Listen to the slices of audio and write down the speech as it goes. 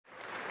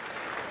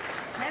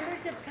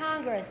Members of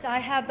Congress, I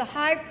have the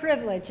high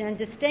privilege and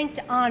distinct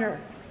honor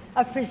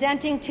of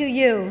presenting to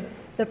you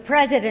the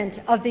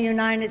President of the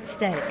United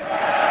States.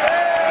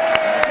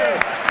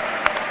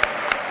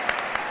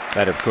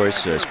 That, of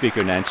course,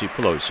 Speaker Nancy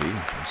Pelosi.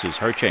 This is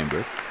her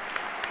chamber.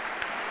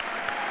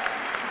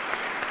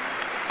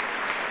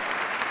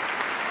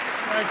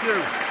 Thank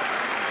you.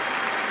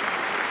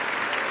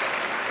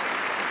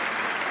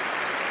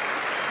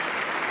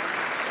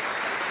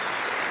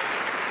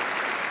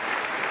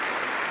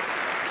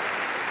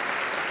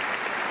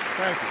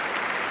 Thank you.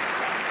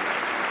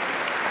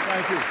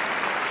 Thank you.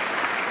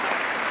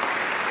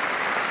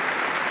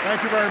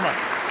 Thank you very much.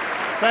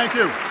 Thank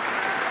you.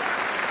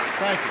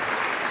 Thank you.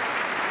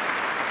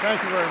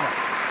 Thank you very much.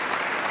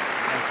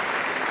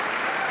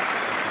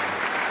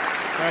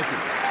 Thank you.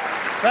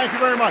 Thank you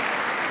very much.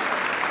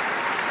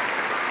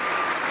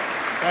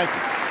 Thank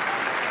you.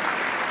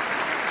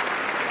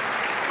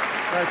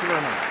 Thank you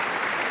very much.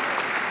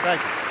 Thank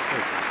you.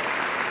 Thank you.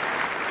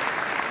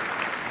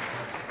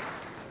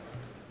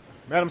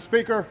 Madam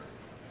Speaker,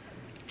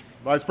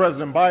 Vice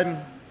President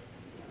Biden,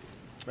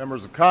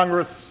 members of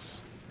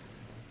Congress,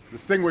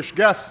 distinguished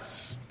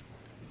guests,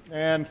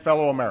 and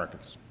fellow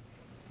Americans.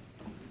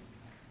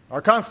 Our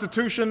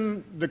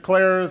Constitution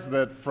declares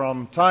that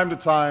from time to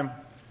time,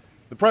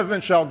 the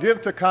President shall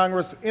give to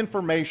Congress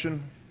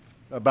information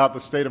about the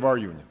state of our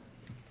Union.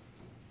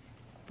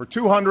 For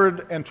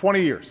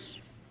 220 years,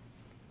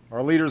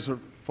 our leaders have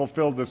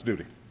fulfilled this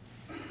duty.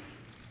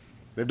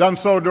 They've done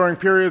so during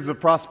periods of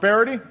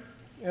prosperity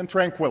and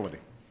tranquility.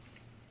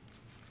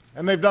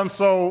 And they've done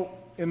so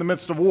in the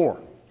midst of war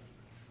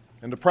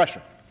and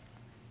depression,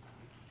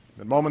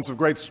 in moments of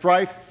great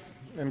strife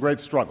and great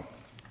struggle.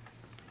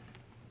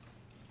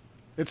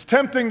 It's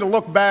tempting to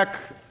look back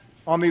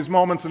on these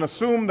moments and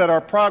assume that our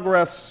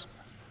progress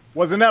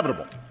was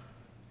inevitable,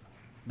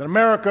 that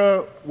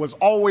America was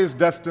always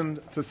destined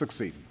to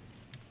succeed.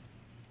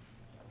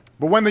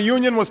 But when the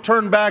Union was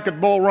turned back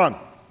at Bull Run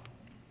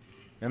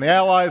and the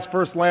Allies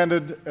first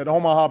landed at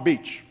Omaha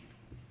Beach,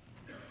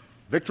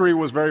 victory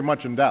was very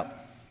much in doubt.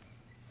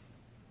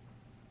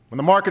 When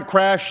the market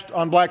crashed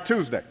on Black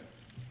Tuesday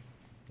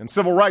and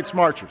civil rights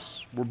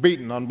marchers were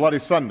beaten on Bloody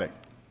Sunday,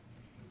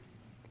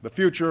 the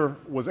future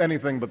was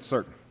anything but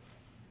certain.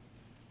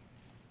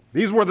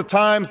 These were the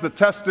times that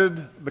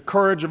tested the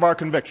courage of our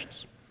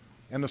convictions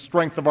and the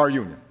strength of our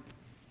Union.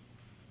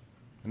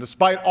 And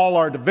despite all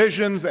our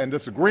divisions and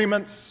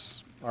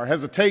disagreements, our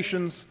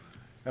hesitations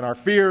and our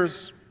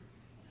fears,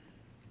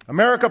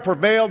 America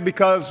prevailed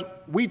because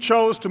we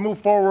chose to move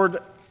forward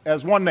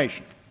as one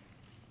nation,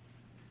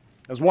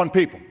 as one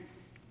people.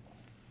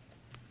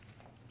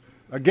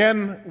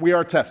 Again, we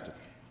are tested.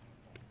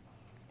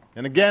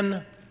 And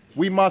again,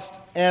 we must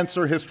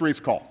answer history's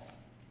call.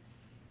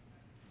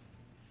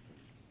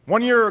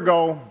 1 year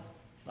ago,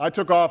 I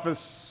took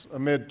office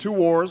amid 2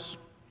 wars,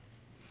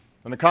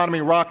 an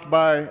economy rocked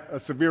by a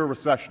severe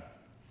recession,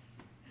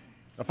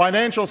 a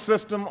financial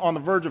system on the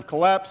verge of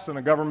collapse, and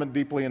a government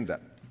deeply in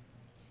debt.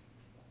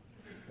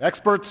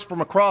 Experts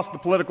from across the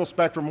political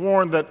spectrum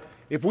warned that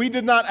if we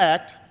did not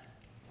act,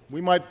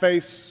 we might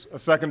face a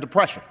second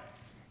depression.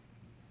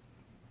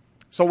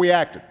 So we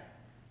acted,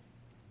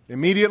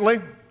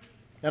 immediately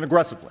and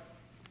aggressively.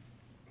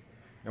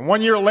 And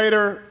 1 year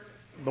later,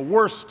 the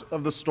worst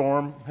of the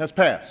storm has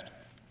passed.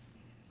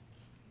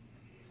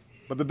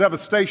 But the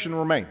devastation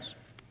remains.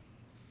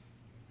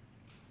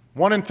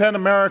 1 in 10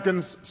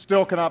 Americans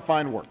still cannot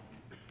find work.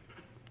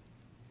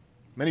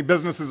 Many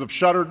businesses have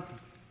shuttered.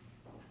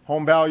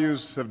 Home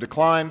values have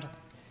declined.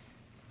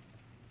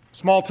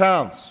 Small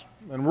towns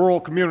and rural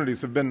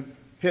communities have been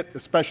hit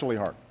especially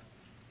hard.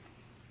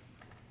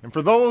 And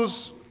for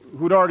those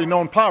who'd already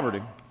known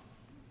poverty,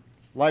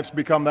 life's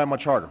become that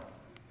much harder.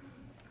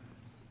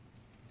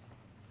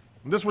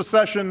 And this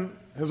recession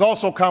has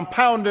also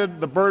compounded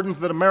the burdens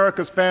that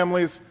America's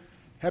families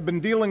have been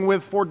dealing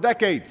with for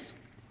decades.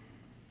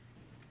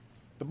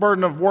 The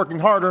burden of working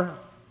harder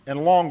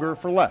and longer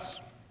for less,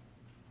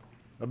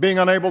 of being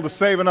unable to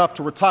save enough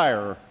to retire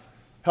or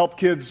help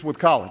kids with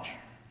college.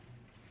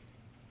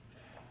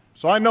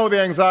 So I know the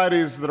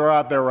anxieties that are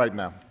out there right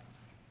now.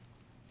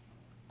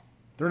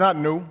 They're not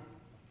new.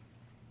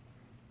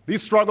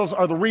 These struggles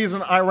are the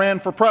reason I ran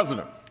for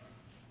president.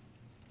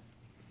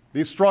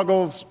 These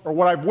struggles are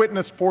what I've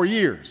witnessed for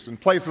years in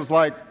places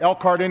like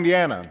Elkhart,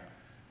 Indiana, and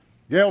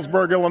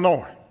Galesburg,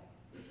 Illinois.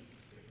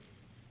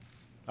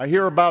 I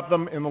hear about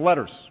them in the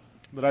letters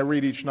that I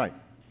read each night.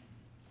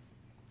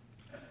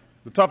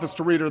 The toughest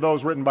to read are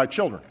those written by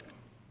children,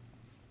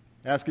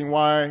 asking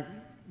why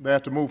they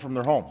have to move from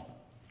their home,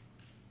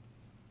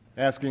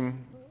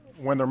 asking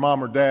when their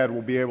mom or dad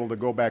will be able to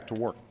go back to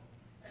work.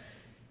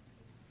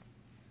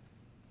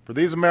 For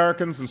these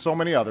Americans and so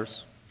many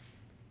others,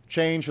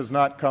 change has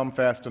not come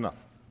fast enough.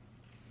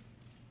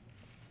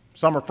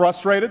 Some are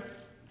frustrated.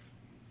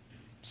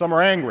 Some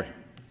are angry.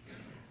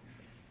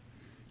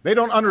 They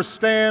don't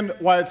understand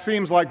why it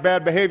seems like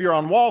bad behavior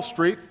on Wall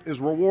Street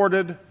is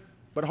rewarded,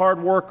 but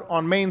hard work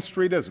on Main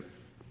Street isn't.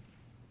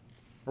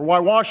 Or why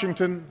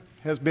Washington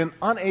has been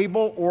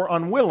unable or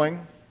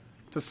unwilling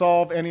to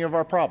solve any of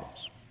our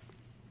problems.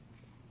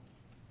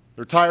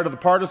 They're tired of the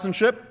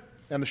partisanship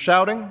and the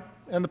shouting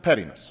and the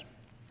pettiness.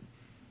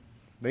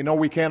 They know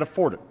we can't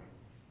afford it.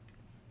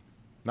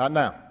 Not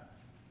now.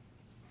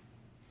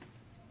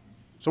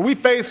 So we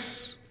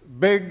face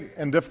big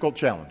and difficult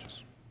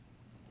challenges.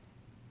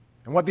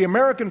 And what the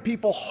American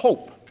people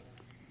hope,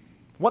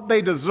 what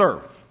they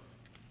deserve,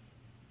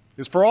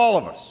 is for all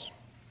of us,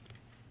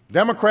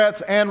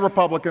 Democrats and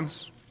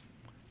Republicans,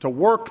 to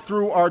work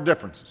through our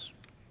differences,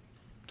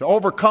 to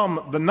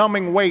overcome the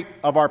numbing weight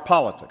of our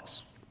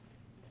politics.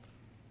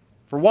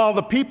 For while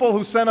the people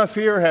who sent us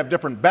here have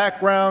different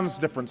backgrounds,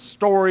 different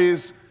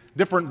stories,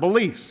 different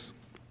beliefs,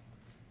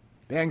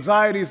 the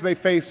anxieties they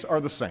face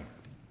are the same.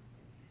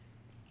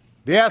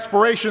 The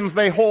aspirations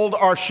they hold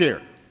are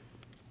shared.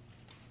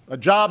 A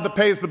job that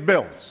pays the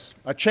bills,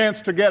 a chance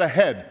to get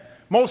ahead,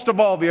 most of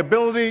all, the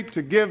ability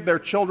to give their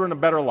children a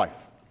better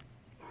life.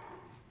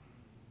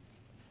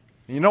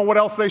 And you know what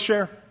else they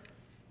share?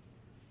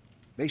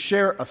 They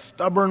share a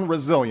stubborn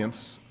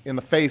resilience in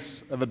the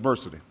face of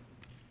adversity.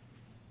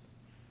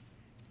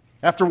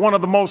 After one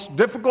of the most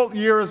difficult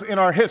years in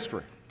our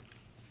history,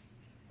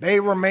 they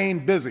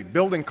remain busy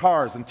building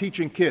cars and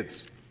teaching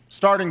kids,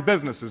 starting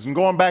businesses and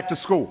going back to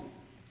school.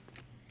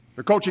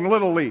 They're coaching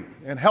Little League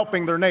and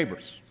helping their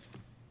neighbors.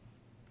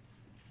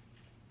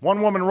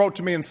 One woman wrote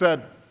to me and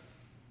said,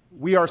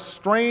 "We are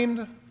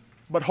strained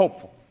but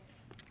hopeful,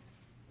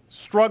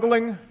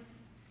 struggling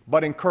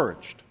but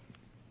encouraged."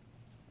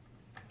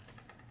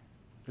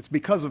 It's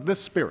because of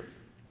this spirit,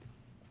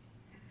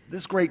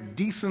 this great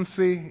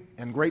decency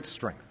and great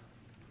strength,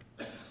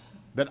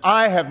 that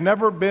I have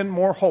never been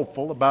more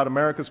hopeful about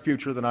America's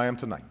future than I am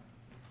tonight.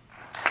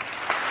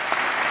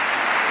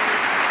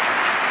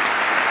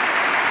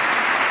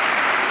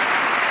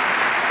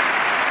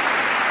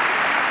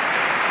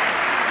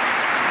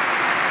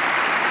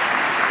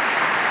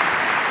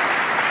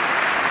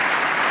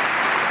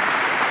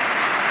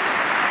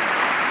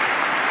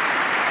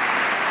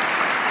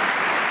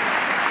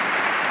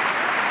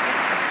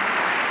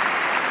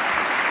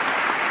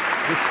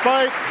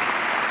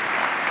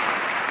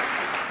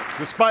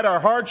 Despite our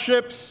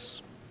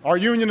hardships, our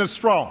union is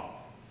strong.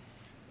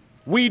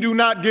 We do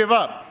not give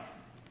up.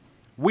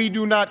 We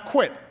do not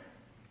quit.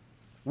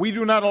 We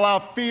do not allow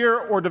fear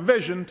or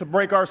division to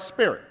break our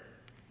spirit.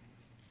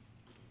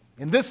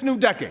 In this new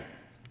decade,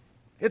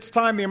 it's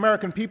time the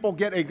American people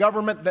get a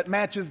government that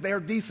matches their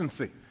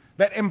decency,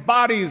 that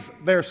embodies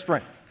their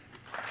strength.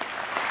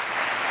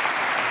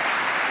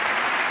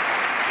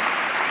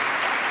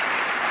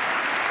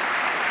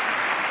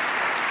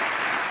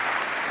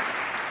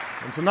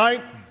 And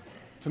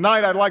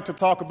tonight I'd like to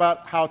talk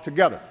about how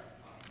together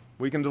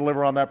we can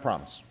deliver on that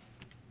promise.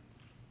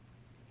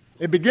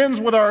 It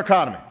begins with our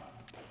economy.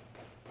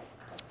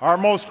 Our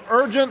most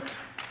urgent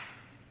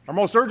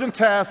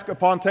task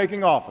upon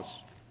taking office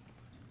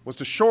was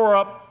to shore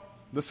up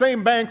the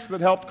same banks that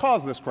helped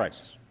cause this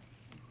crisis.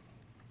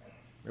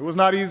 It was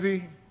not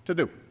easy to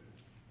do.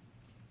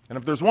 And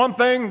if there's one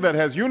thing that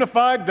has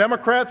unified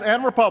Democrats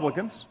and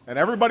Republicans and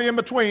everybody in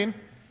between,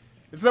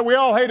 it's that we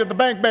all hated the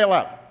bank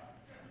bailout.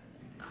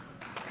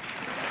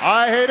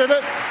 I hated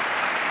it.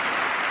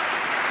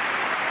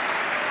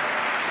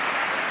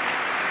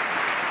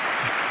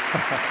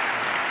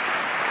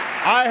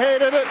 I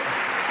hated it.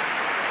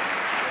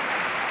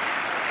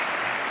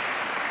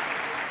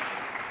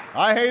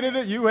 I hated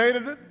it. You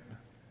hated it.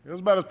 It was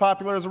about as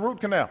popular as a root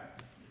canal.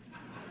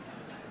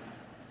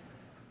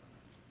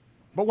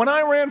 But when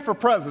I ran for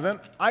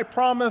president, I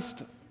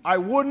promised I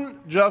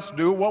wouldn't just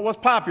do what was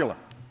popular.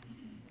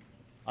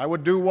 I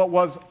would do what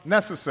was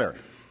necessary.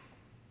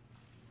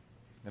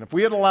 And if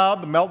we had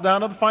allowed the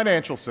meltdown of the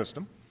financial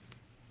system,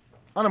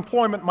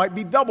 unemployment might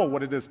be double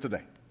what it is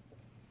today.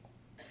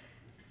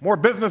 More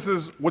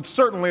businesses would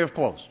certainly have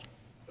closed.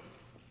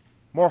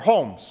 More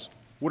homes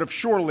would have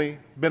surely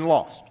been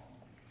lost.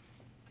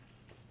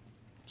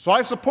 So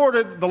I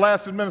supported the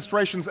last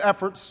administration's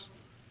efforts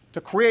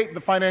to create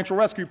the Financial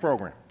Rescue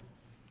Program.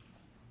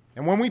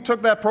 And when we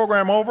took that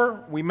program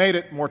over, we made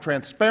it more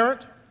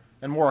transparent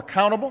and more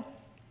accountable.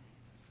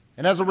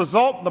 And as a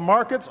result, the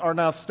markets are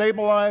now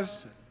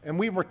stabilized, and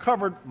we've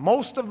recovered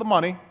most of the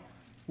money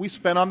we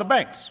spent on the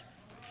banks.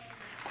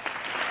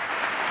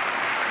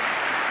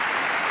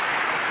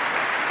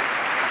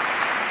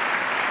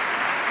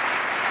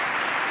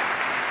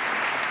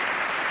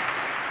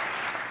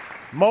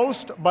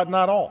 Most, but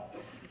not all.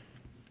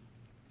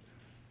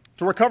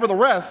 To recover the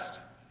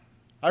rest,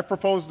 I've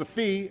proposed a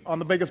fee on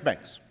the biggest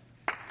banks.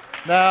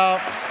 Now,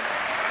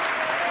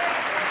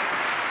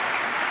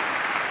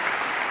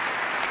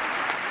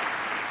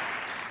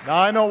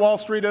 I know Wall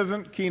Street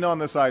isn't keen on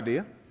this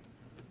idea,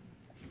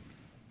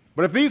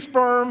 but if these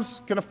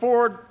firms can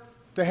afford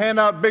to hand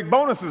out big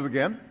bonuses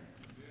again,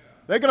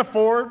 they can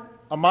afford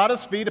a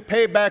modest fee to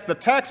pay back the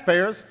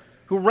taxpayers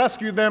who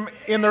rescued them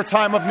in their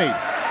time of need.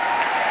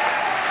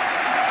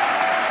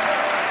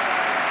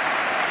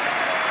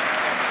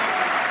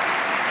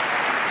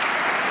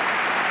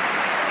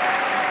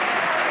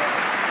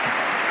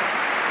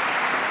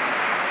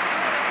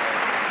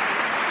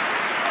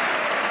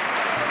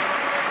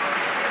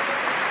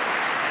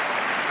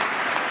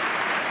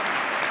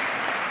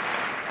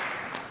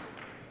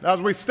 Now,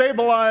 as we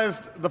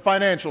stabilized the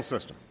financial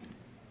system,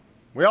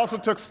 we also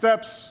took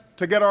steps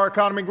to get our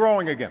economy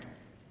growing again,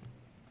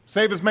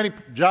 save as many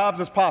jobs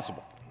as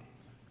possible,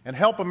 and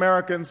help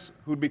Americans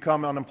who'd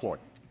become unemployed.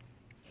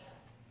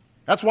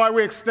 That's why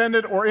we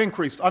extended or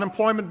increased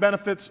unemployment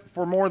benefits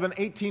for more than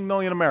 18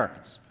 million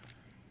Americans,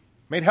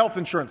 made health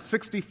insurance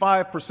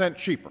 65%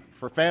 cheaper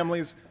for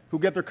families who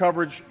get their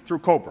coverage through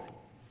COBRA,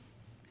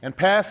 and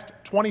passed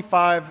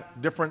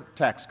 25 different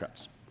tax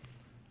cuts.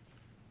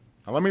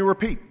 Now, let me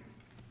repeat.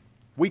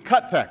 We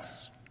cut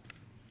taxes.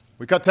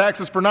 We cut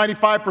taxes for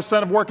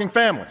 95% of working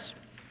families.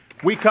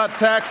 We cut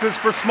taxes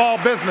for small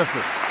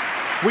businesses.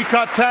 We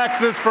cut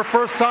taxes for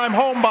first-time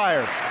home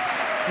buyers.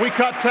 We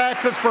cut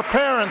taxes for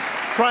parents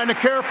trying to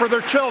care for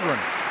their children.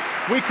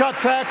 We cut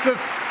taxes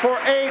for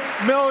 8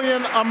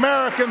 million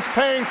Americans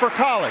paying for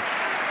college.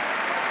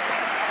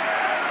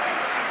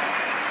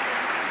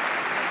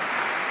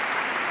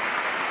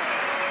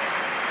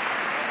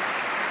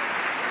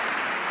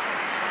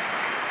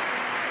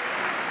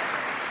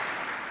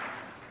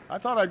 I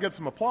thought I'd get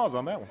some applause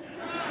on that one.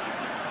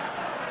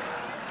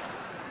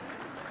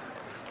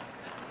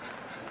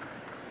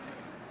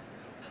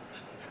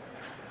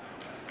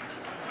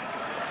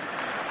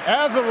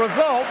 As a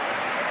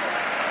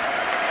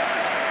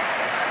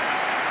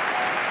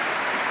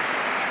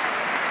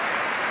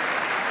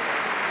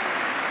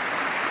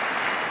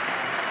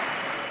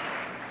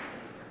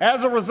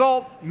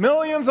result,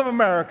 millions of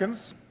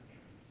Americans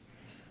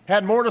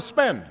had more to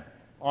spend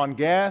on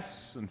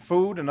gas and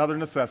food and other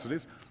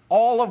necessities,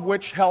 all of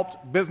which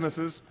helped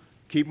businesses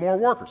keep more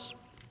workers.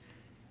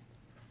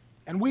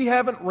 And we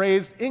haven't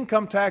raised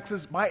income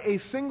taxes by a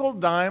single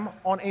dime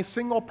on a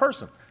single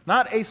person.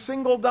 Not a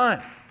single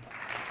dime.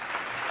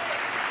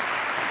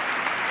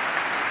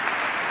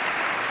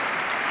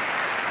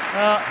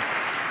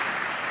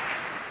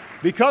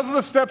 Because of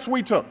the steps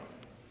we took,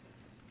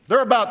 there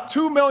are about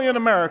 2 million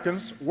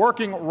Americans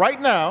working right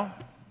now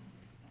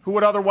who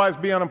would otherwise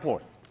be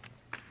unemployed.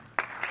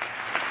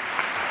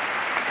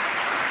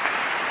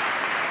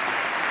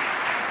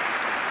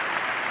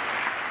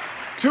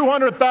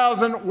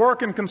 $200,000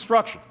 work in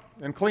construction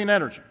and clean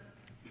energy.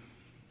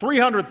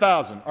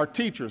 300,000 are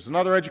teachers and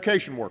other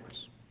education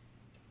workers.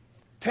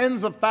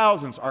 Tens of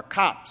thousands are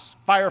cops,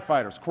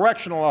 firefighters,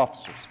 correctional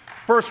officers,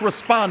 first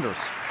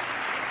responders.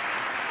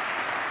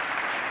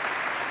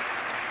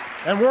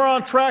 And we're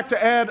on track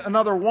to add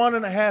another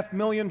 1.5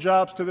 million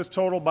jobs to this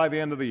total by the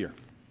end of the year.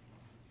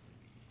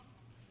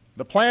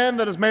 The plan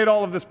that has made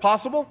all of this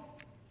possible,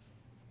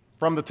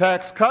 from the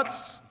tax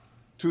cuts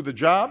to the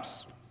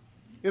jobs,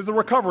 is the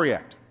Recovery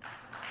Act.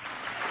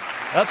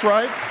 That's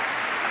right.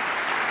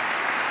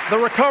 The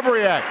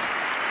Recovery Act,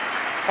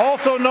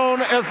 also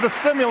known as the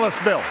stimulus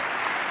bill.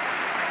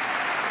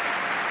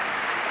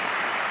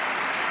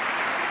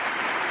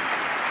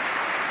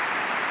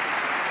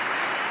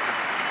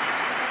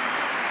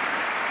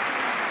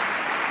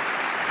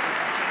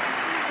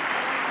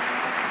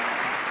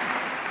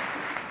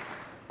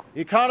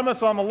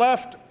 Economists on the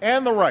left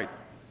and the right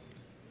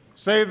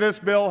say this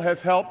bill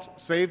has helped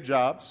save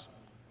jobs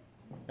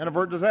and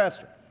avert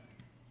disaster.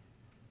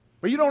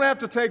 But you don't have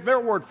to take their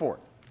word for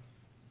it.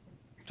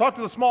 Talk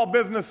to the small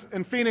business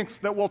in Phoenix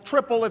that will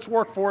triple its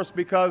workforce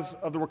because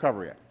of the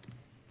Recovery Act.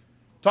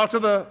 Talk to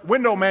the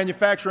window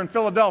manufacturer in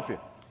Philadelphia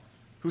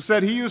who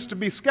said he used to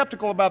be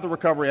skeptical about the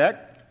Recovery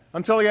Act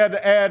until he had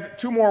to add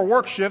 2 more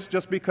work shifts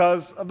just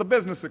because of the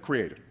business it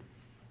created.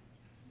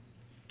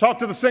 Talk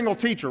to the single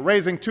teacher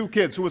raising 2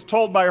 kids who was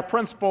told by her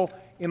principal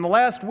in the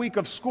last week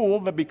of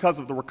school that because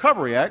of the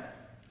Recovery Act,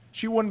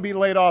 she wouldn't be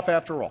laid off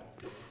after all.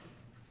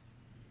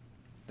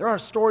 There are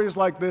stories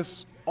like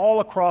this all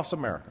across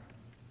America.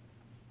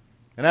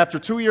 And after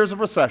 2 years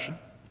of recession,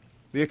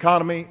 the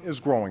economy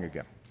is growing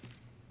again.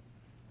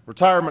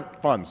 Retirement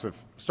funds have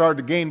started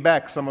to gain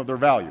back some of their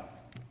value.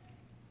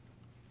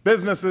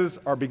 Businesses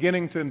are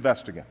beginning to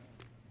invest again.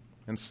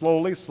 And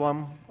slowly,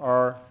 some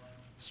are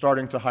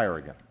starting to hire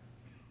again.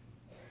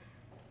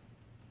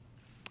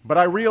 But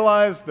I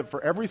realize that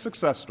for every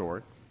success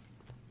story,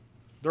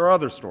 there are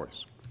other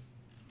stories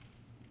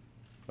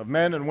of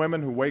men and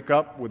women who wake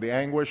up with the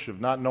anguish of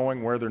not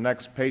knowing where their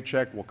next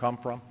paycheck will come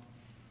from,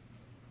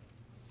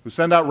 who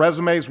send out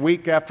resumes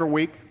week after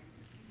week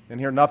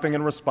and hear nothing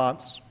in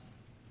response.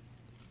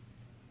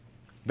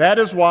 That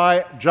is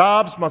why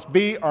jobs must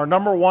be our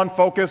 #1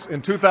 focus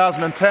in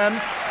 2010,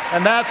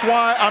 and that's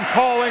why I'm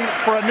calling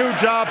for a new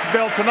jobs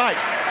bill tonight.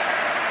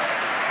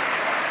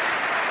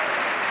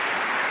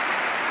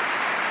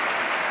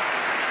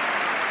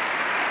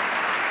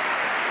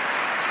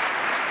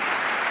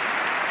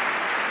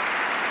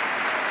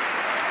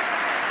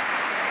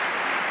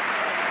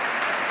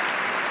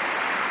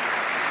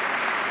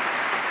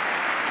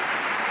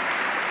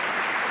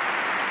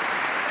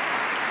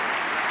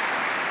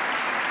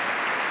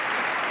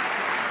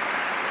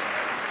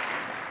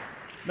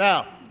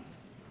 Now,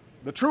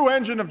 the true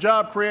engine of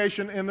job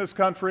creation in this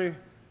country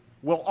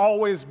will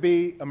always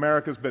be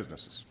America's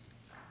businesses.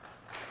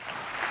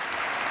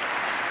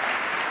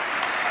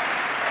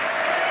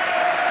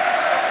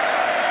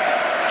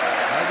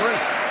 I agree.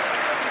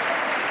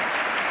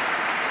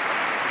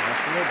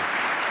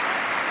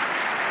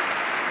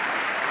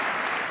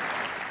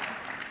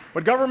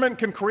 But government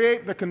can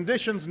create the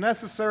conditions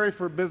necessary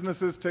for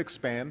businesses to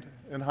expand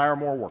and hire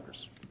more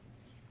workers.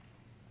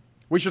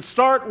 We should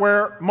start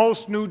where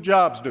most new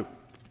jobs do,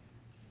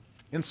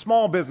 in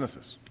small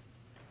businesses.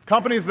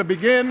 Companies that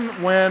begin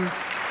when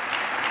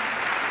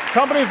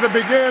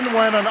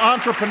an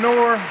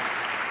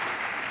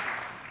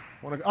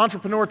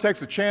entrepreneur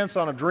takes a chance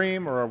on a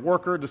dream, or a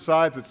worker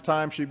decides it's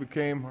time she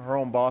became her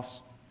own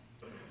boss.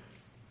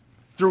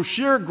 Through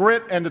sheer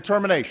grit and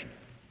determination,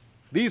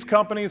 these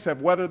companies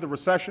have weathered the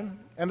recession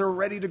and they're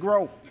ready to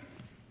grow.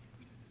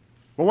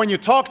 But when you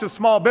talk to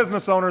small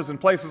business owners in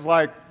places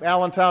like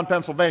Allentown,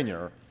 Pennsylvania,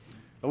 or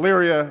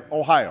Elyria,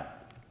 Ohio,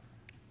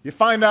 you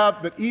find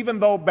out that even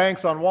though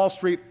banks on Wall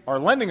Street are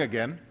lending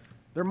again,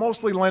 they're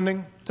mostly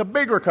lending to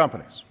bigger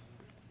companies.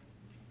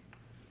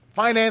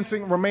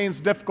 Financing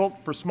remains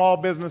difficult for small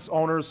business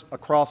owners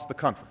across the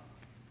country,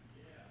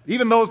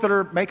 even those that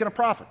are making a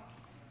profit.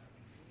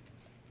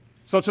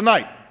 So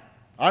tonight,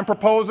 I'm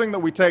proposing that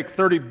we take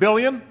 $30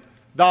 billion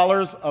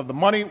of the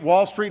money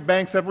Wall Street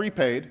banks have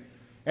repaid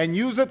and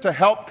use it to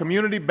help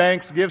community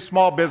banks give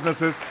small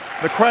businesses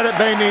the credit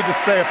they need to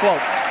stay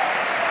afloat.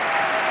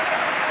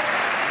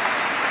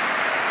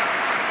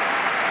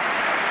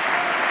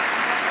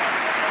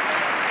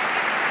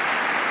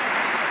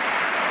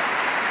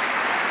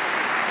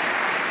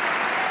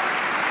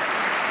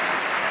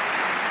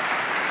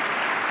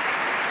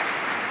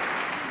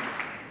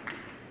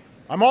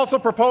 I'm also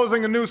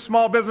proposing a new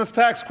small business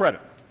tax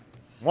credit,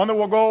 one that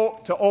will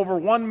go to over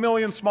 1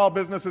 million small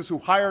businesses who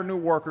hire new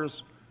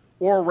workers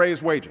or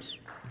raise wages.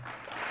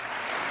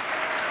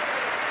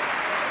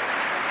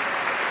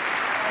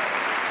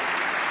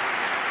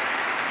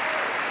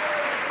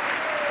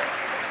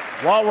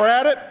 While we're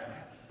at it,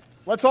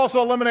 let's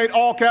also eliminate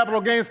all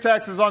capital gains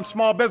taxes on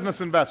small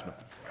business investment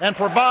and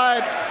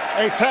provide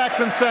a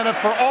tax incentive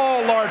for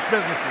all large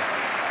businesses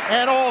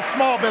and all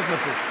small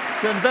businesses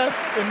to invest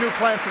in new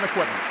plants and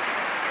equipment.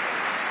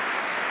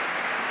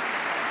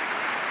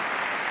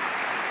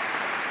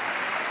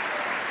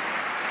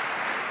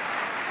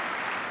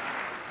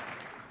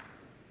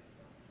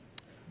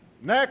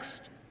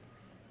 Next,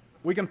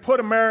 we can put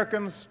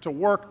Americans to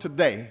work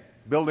today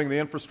building the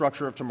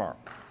infrastructure of tomorrow.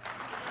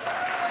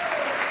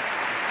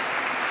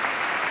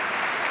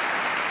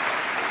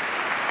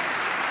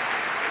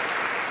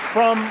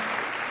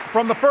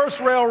 From the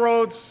first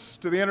railroads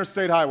to the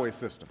interstate highway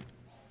system,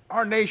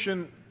 our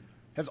nation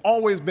has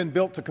always been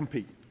built to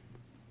compete.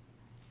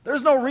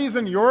 There's no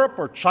reason Europe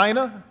or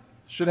China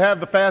should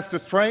have the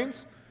fastest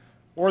trains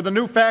or the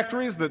new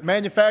factories that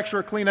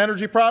manufacture clean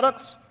energy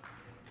products.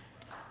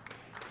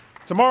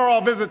 Tomorrow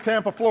I'll visit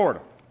Tampa,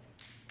 Florida,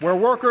 where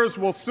workers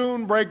will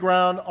soon break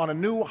ground on a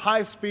new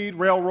high-speed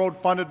railroad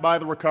funded by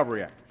the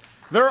Recovery Act.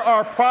 There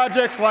are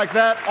projects like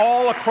that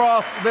all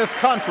across this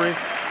country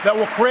that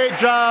will create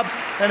jobs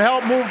and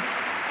help move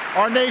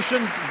our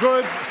nation's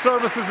goods,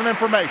 services, and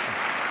information.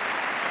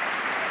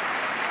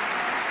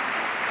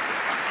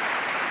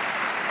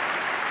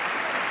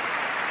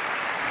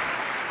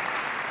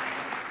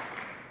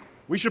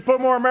 We should put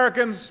more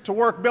Americans to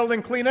work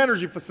building clean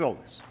energy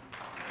facilities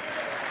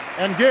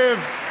and give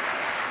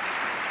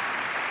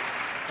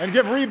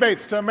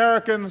rebates to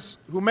Americans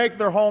who make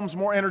their homes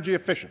more energy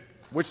efficient,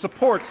 which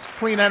supports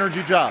clean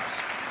energy jobs.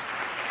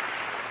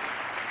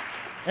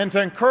 And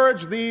to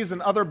encourage these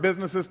and other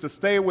businesses to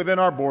stay within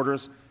our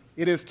borders,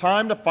 it is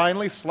time to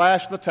finally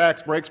slash the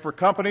tax breaks for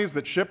companies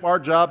that ship our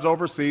jobs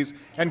overseas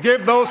and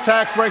give those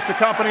tax breaks to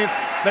companies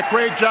that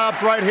create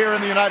jobs right here in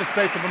the United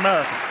States of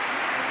America.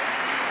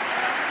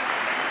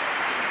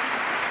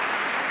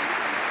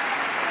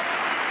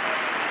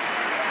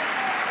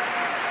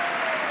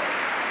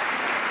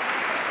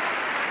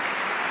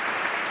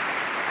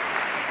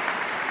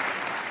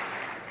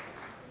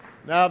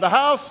 Now, the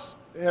House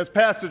has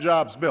passed a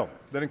jobs bill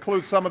that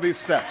includes some of these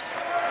steps.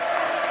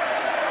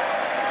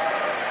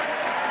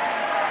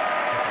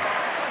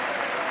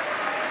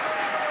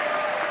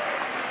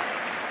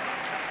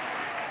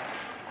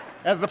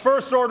 As the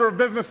first order of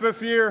business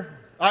this year,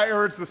 I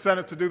urge the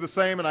Senate to do the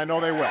same, and I know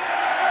they will.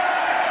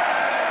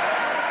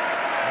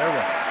 They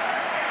will.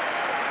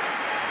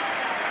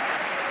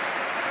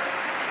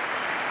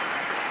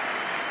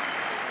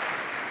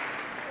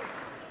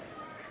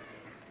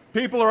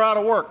 People are out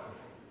of work.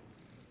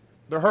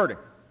 They're hurting.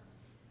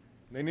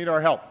 They need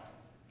our help.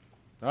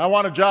 And I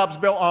want a jobs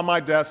bill on my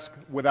desk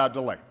without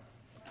delay.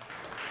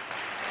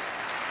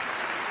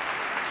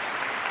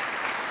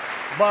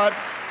 But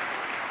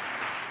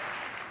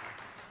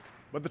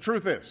the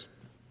truth is,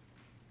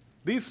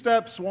 these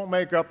steps won't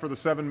make up for the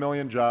 7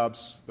 million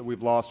jobs that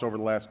we've lost over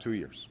the last 2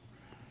 years.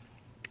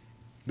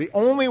 The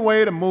only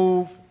way to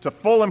move to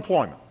full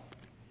employment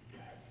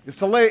is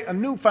to lay a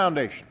new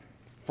foundation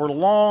for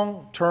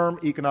long-term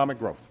economic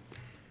growth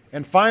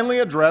and finally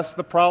address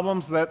the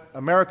problems that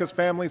America's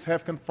families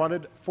have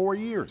confronted for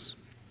years.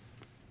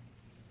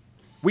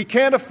 We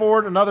can't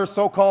afford another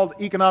so-called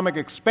economic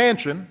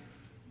expansion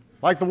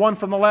like the one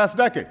from the last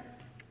decade,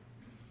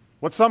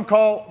 what some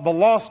call the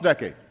lost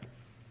decade,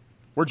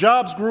 where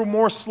jobs grew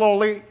more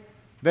slowly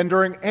than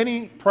during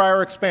any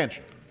prior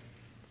expansion.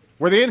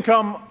 where the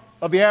income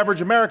of the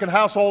average American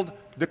household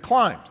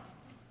declined,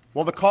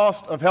 while the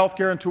cost of health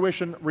care and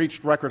tuition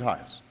reached record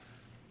highs,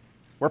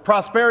 where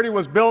prosperity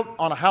was built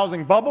on a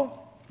housing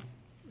bubble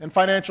and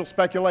financial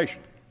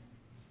speculation.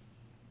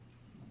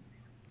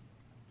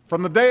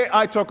 From the day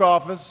I took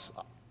office,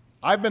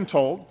 I've been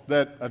told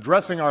that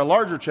addressing our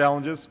larger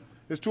challenges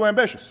is too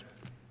ambitious.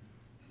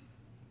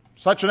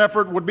 Such an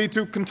effort would be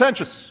too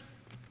contentious.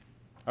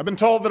 I've been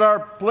told that our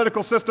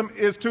political system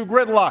is too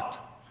gridlocked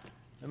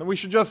and that we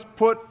should just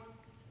put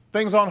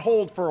things on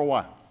hold for a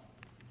while.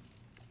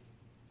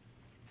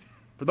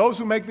 For those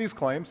who make these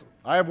claims,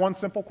 I have one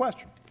simple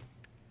question.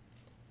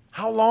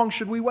 How long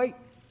should we wait?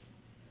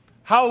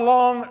 How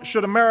long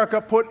should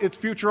America put its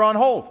future on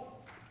hold?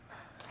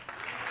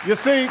 You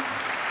see,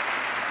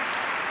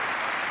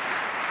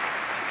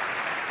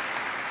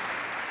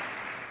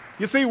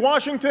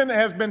 Washington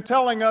has been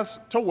telling us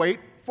to wait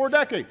for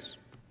decades,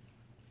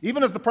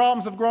 even as the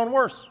problems have grown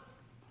worse.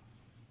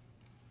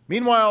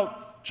 Meanwhile,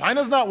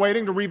 China's not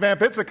waiting to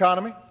revamp its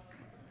economy.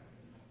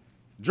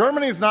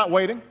 Germany's not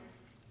waiting.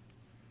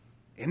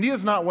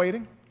 India's not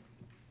waiting.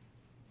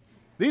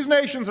 These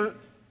nations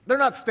they're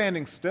not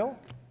standing still.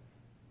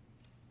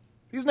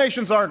 These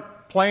nations aren't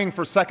playing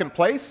for second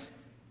place.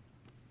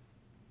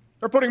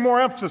 They're putting more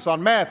emphasis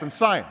on math and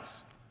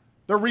science.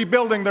 They're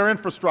rebuilding their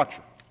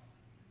infrastructure.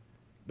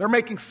 They're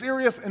making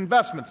serious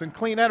investments in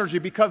clean energy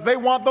because they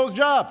want those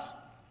jobs.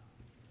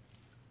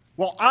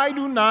 Well, I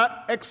do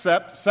not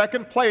accept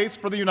second place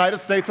for the United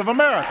States of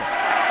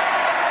America.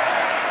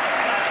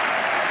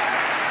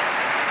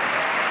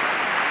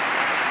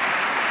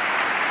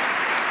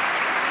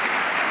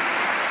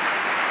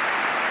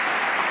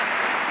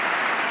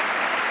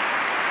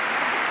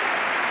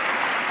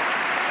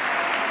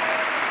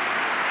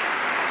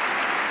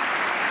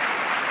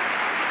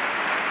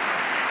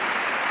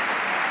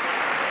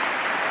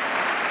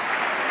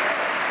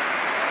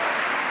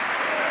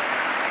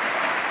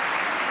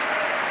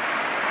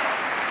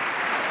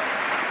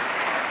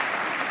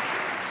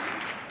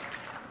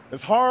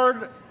 As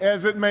hard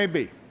as it may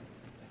be,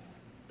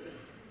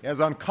 as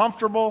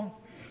uncomfortable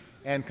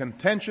and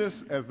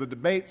contentious as the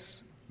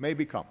debates may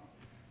become,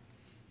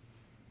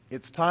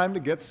 it's time to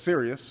get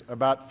serious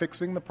about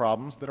fixing the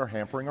problems that are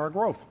hampering our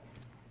growth.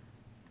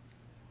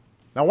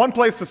 Now, one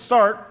place to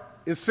start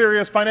is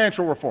serious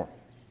financial reform.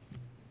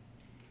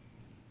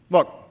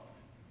 Look,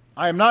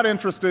 I am not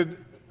interested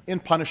in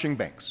punishing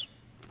banks.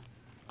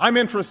 I'm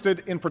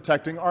interested in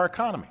protecting our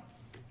economy.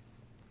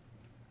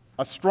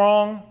 A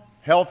strong,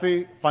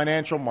 healthy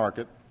financial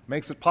market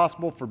makes it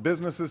possible for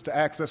businesses to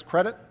access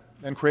credit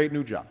and create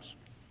new jobs.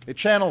 It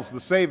channels the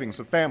savings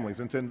of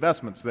families into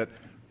investments that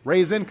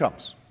raise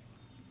incomes.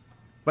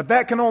 But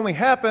that can only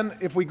happen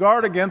if we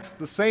guard against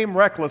the same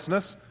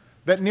recklessness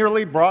that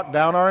nearly brought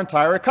down our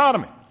entire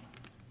economy.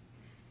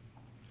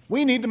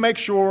 We need to make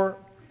sure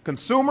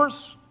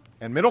consumers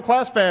and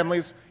middle-class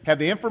families have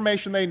the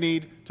information they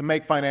need to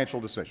make financial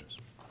decisions.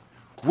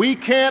 We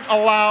can't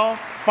allow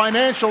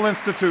financial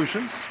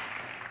institutions,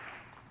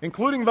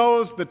 including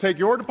those that take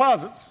your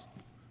deposits,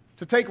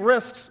 to take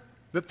risks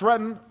that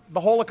threaten the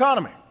whole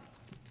economy.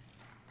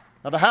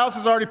 Now, the House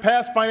has already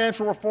passed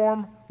financial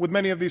reform with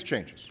many of these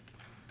changes.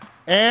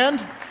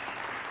 And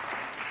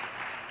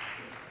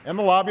the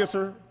lobbyists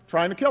are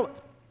trying to kill it.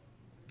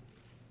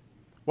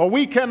 Well,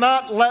 we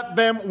cannot let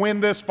them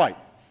win this fight.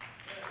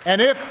 And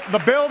if the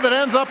bill that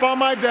ends up on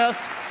my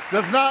desk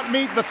does not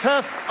meet the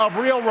test of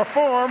real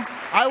reform,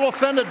 I will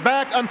send it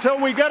back until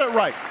we get it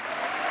right.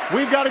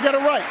 We've got to get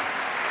it right.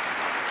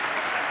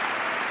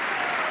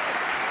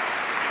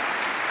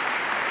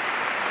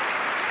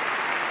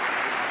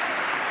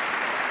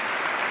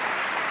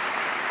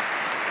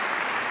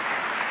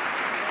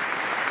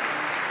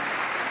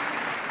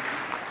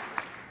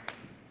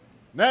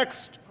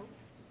 Next,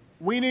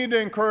 we need to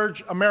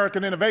encourage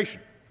American innovation.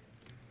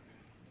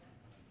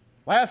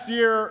 Last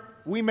year,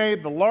 we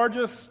made the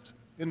largest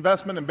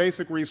investment in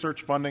basic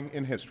research funding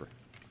in history.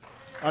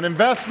 An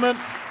investment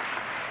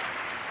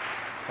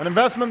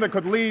that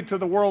could lead to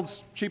the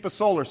world's cheapest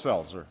solar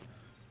cells, or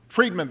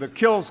treatment that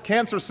kills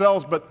cancer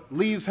cells but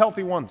leaves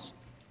healthy ones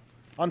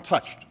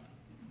untouched.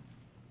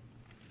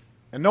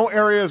 And no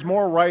area is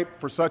more ripe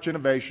for such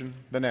innovation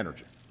than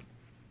energy.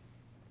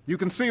 You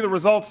can see the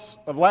results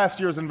of last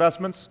year's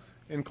investments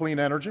in clean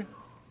energy.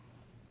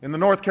 In the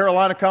North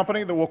Carolina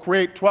company that will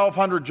create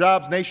 1,200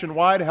 jobs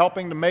nationwide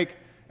helping to make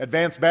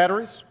advanced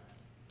batteries,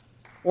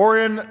 or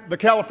in the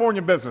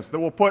California business that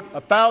will put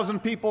 1,000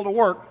 people to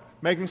work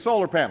making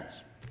solar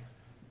panels.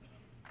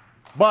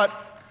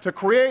 But to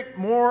create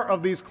more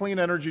of these clean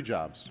energy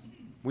jobs,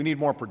 we need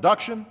more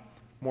production,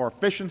 more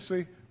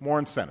efficiency, more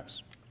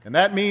incentives. And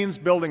that means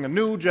building a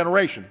new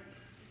generation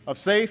of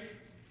safe,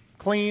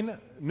 clean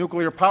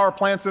nuclear power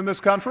plants in this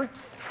country.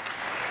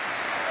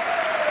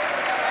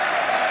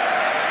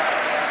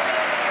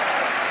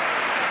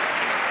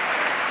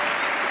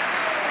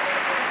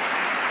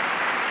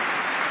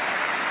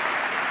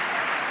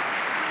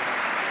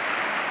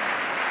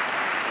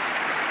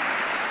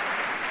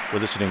 We're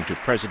listening to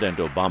President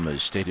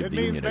Obama's State of the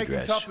Union address. It means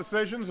making tough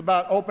decisions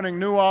about opening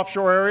new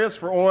offshore areas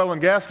for oil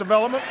and gas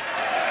development.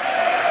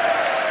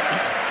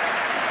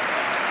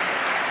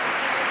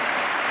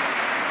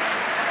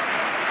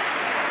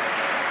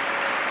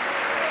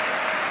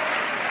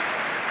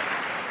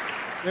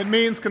 It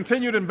means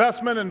continued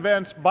investment in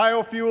advanced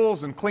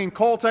biofuels and clean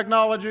coal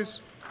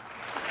technologies.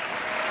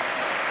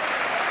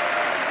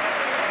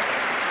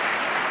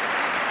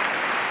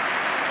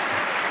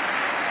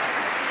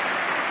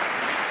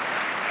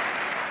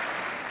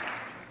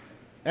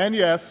 And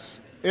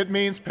yes, it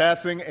means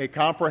passing a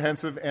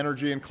comprehensive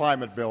energy and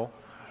climate bill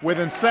with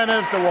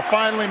incentives that will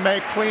finally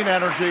make clean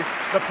energy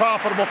the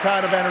profitable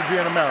kind of energy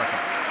in America.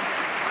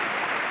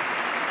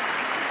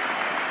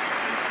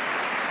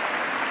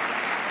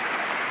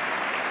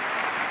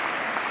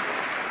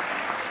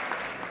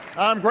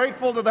 I'm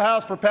grateful to the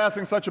House for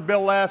passing such a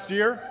bill last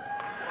year.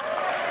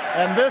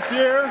 And this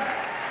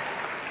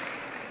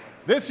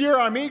year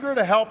I'm eager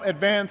to help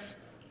advance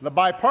the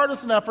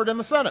bipartisan effort in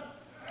the Senate.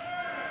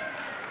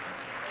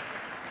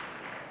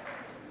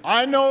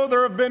 I know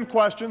there have been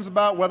questions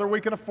about whether we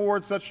can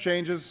afford such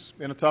changes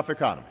in a tough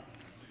economy.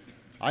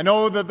 I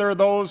know that there are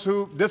those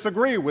who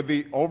disagree with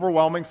the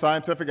overwhelming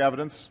scientific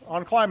evidence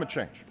on climate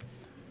change.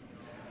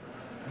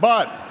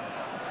 But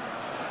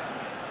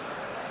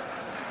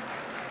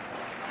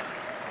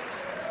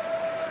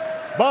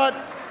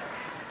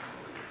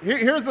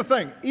here's the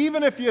thing.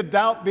 Even if you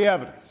doubt the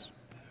evidence,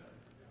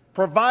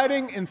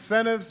 providing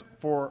incentives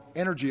for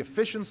energy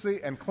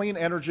efficiency and clean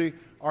energy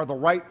are the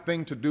right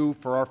thing to do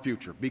for our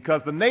future,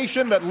 because the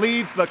nation that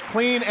leads the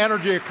clean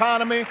energy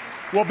economy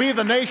will be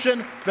the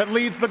nation that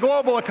leads the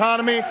global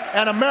economy,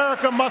 and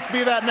America must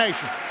be that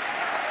nation.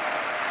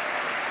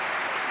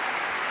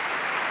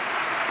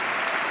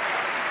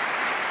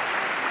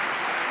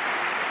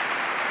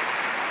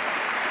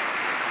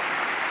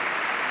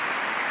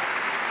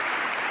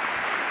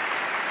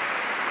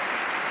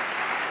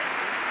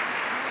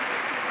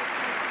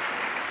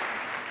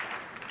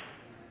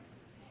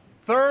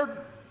 Third,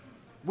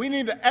 we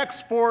need to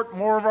export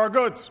more of our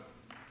goods.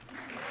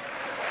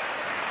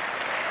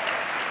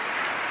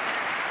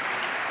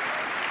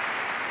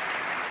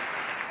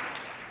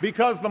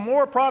 Because the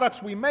more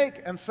products we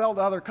make and sell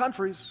to other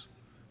countries,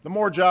 the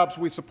more jobs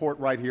we support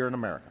right here in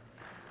America.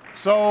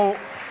 So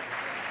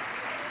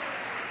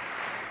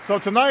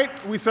tonight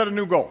we set a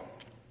new goal.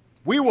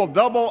 We will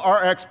double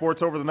our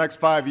exports over the next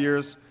 5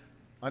 years,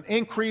 an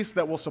increase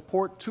that will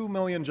support 2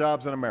 million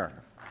jobs in America.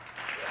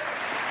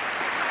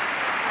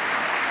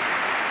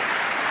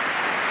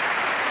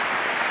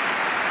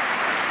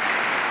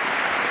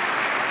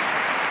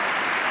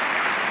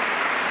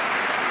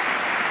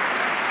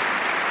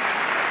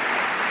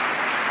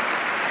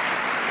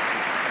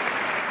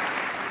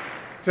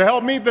 To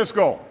help meet this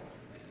goal,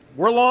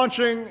 we're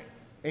launching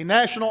a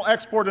national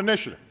export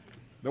initiative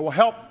that will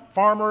help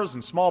farmers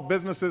and small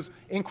businesses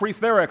increase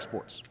their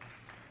exports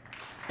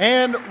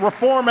and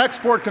reform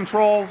export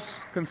controls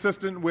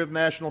consistent with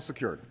national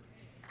security.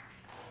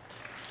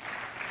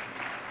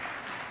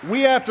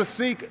 We have to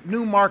seek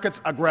new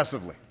markets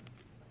aggressively,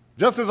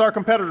 just as our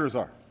competitors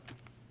are.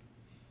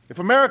 If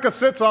America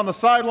sits on the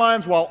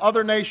sidelines while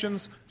other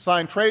nations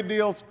sign trade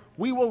deals,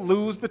 we will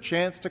lose the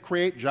chance to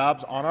create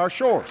jobs on our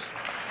shores.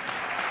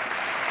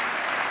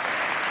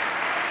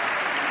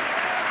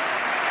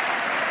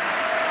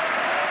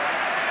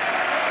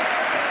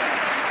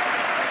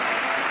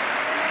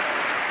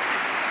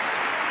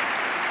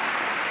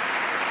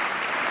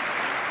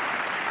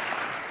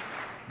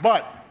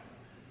 But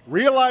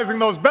realizing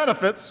those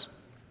benefits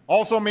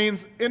also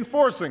means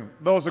enforcing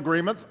those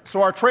agreements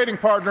so our trading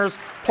partners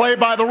play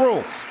by the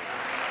rules.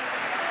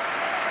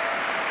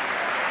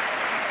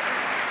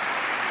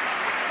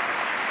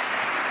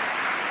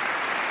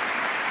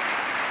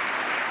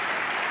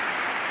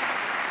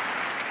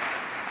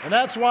 And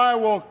that's why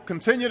we'll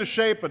continue to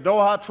shape a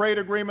Doha trade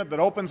agreement that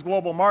opens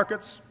global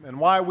markets, and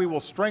why we will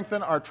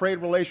strengthen our trade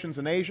relations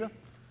in Asia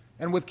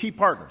and with key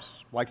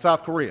partners like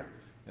South Korea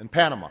and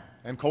Panama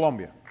and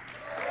Colombia.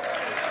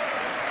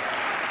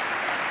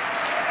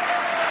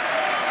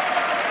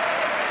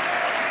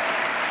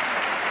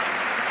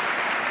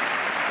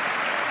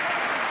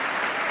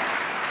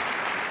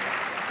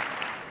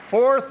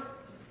 Fourth,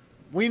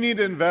 we need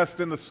to invest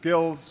in the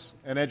skills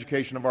and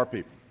education of our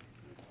people.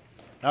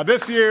 Now,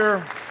 this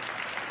year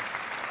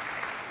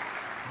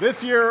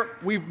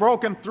we've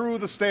broken through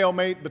the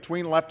stalemate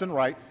between left and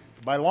right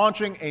by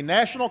launching a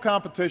national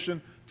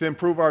competition to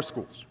improve our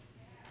schools.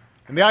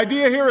 And the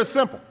idea here is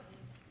simple.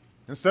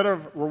 Instead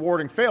of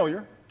rewarding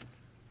failure,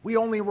 we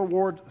only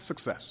reward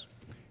success.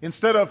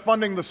 Instead of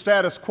funding the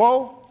status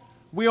quo,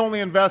 we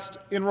only invest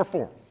in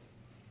reform.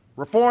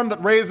 Reform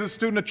that raises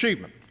student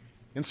achievement,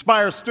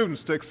 inspires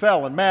students to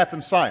excel in math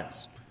and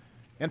science,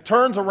 and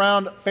turns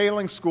around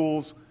failing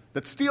schools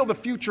that steal the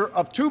future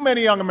of too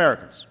many young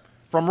Americans,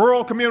 from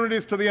rural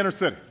communities to the inner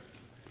city.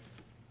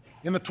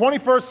 In the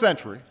 21st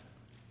century,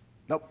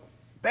 the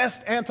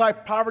best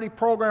anti-poverty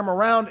program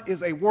around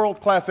is a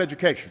world-class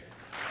education.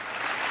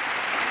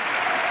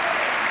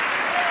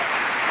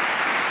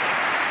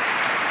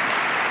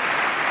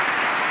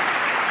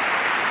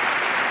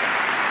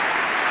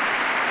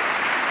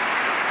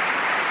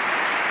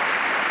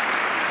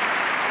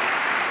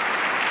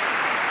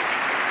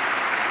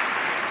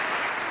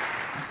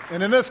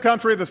 And in this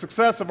country, the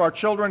success of our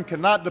children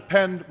cannot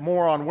depend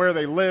more on where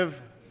they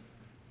live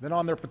than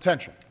on their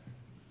potential.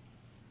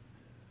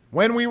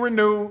 When we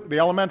renew the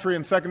Elementary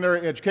and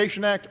Secondary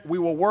Education Act, we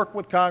will work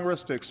with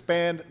Congress to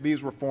expand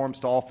these reforms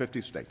to all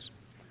 50 states.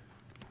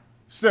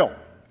 Still,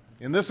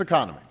 in this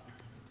economy,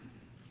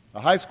 a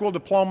high school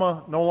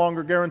diploma no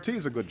longer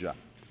guarantees a good job.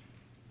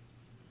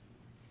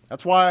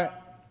 That's why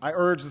I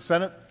urge the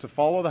Senate to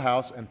follow the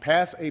House and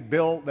pass a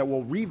bill that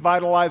will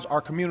revitalize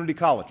our community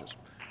colleges,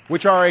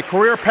 which are a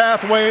career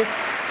pathway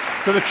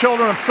to the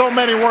children of so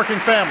many working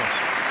families.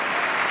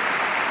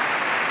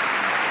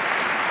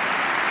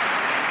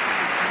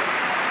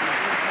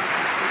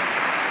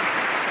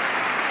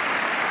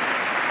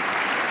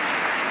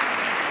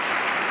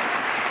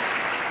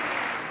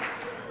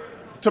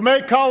 To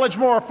make college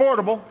more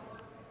affordable,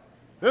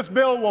 this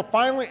bill will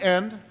finally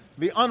end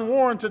the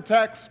unwarranted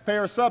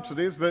taxpayer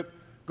subsidies that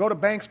go to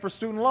banks for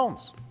student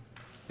loans.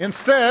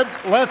 Instead,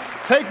 let's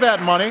take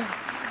that money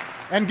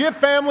and give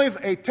families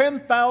a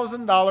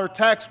 $10,000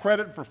 tax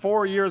credit for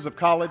 4 years of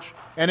college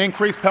and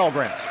increase Pell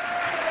Grants.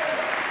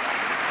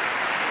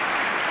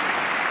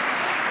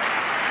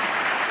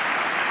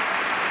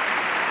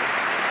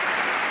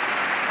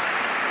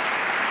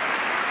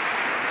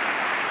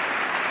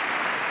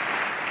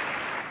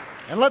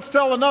 And let's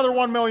tell another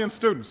 1 million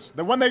students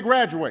that when they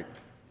graduate,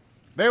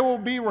 they will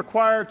be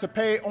required to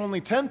pay only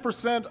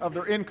 10% of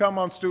their income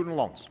on student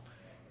loans.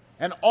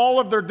 And all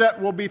of their debt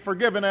will be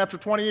forgiven after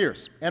 20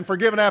 years, and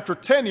forgiven after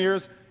 10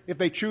 years if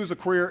they choose a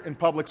career in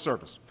public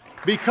service.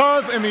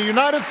 Because in the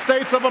United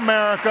States of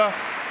America,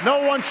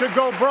 no one should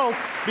go broke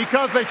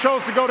because they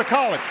chose to go to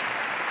college.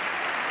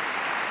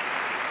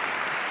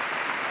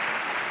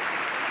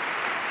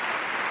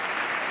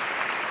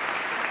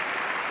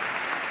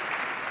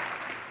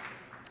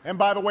 And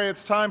by the way,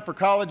 it's time for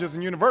colleges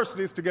and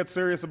universities to get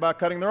serious about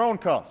cutting their own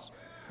costs,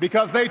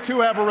 because they too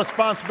have a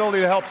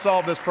responsibility to help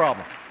solve this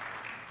problem.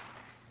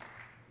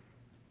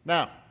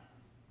 Now,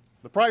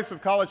 the price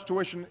of college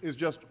tuition is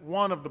just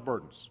one of the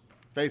burdens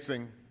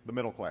facing the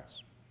middle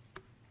class.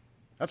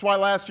 That's why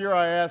last year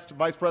I asked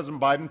Vice President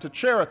Biden to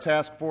chair a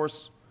task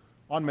force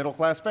on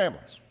middle-class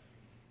families.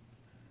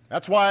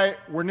 That's why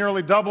we're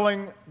nearly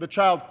doubling the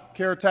child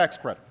care tax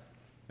credit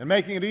and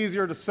making it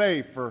easier to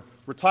save for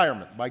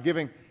retirement by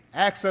giving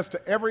access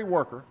to every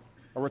worker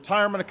a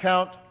retirement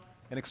account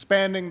and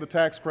expanding the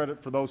tax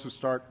credit for those who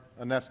start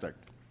a nest egg.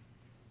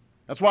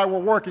 That's why we're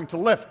working to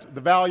lift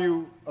the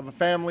value of a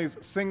family's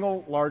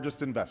single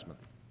largest investment,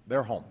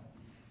 their home.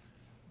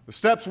 The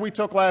steps we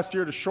took last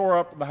year to shore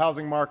up the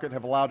housing market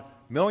have allowed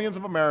millions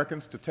of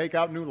Americans to take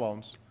out new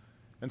loans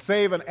and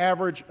save an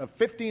average of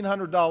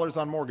 $1,500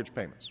 on mortgage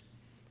payments.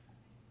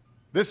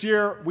 This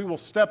year, we will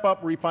step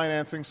up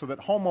refinancing so that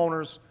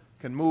homeowners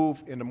can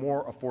move into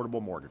more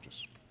affordable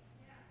mortgages.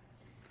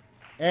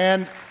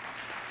 And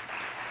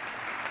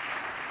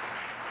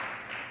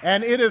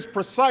it is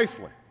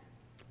precisely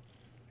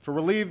to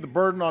relieve the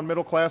burden on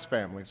middle-class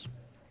families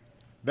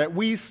that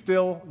we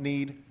still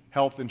need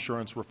health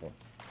insurance reform.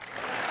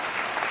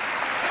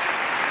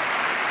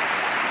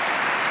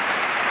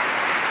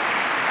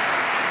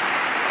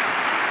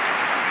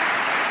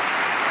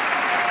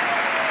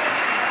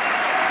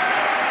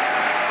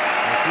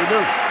 Yes, we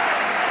do.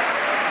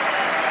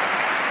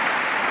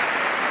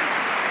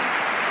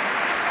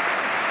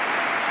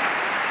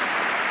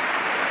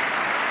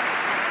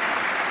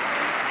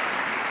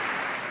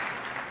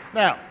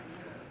 Now,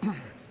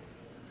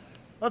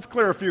 let's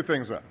clear a few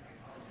things up.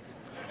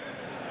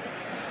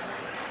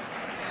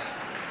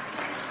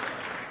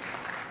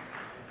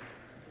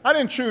 I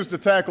didn't choose to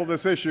tackle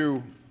this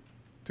issue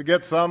to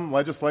get some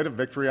legislative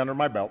victory under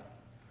my belt.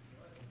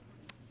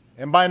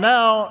 And by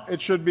now, it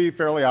should be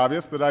fairly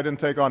obvious that I didn't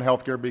take on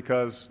health care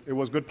because it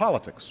was good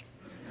politics.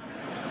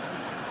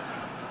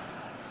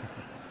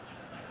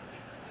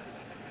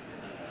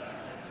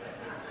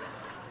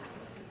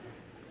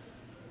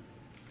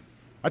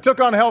 I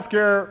took on health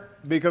care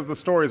because of the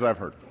stories I've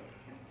heard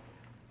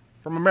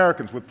from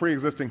Americans with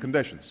pre-existing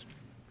conditions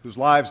whose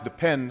lives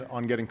depend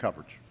on getting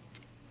coverage,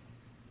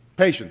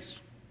 patients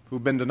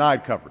who've been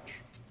denied coverage,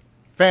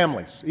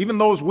 families, even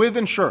those with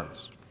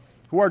insurance,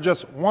 who are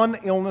just one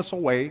illness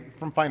away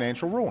from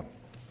financial ruin.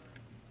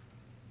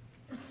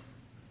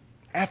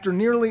 After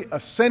nearly a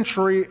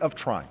century of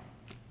trying,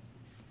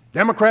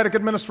 Democratic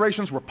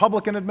administrations,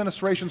 Republican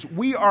administrations,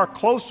 we are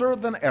closer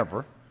than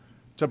ever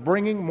to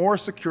bringing more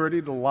security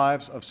to the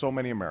lives of so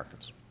many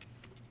Americans.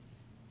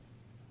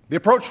 The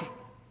approach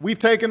we've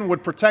taken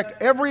would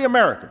protect every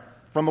American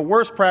from the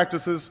worst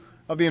practices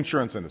of the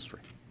insurance industry.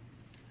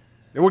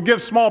 It would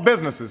give small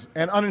businesses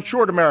and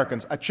uninsured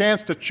Americans a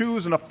chance to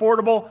choose an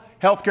affordable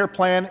health care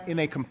plan in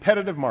a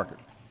competitive market.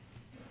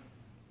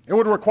 It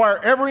would require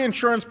every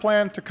insurance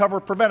plan to cover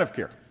preventive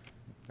care.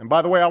 And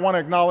by the way, I want to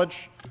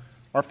acknowledge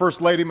our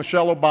First Lady,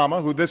 Michelle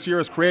Obama, who this year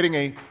is creating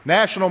a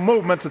national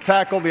movement to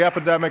tackle the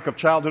epidemic of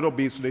childhood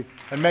obesity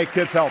and make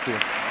kids healthier.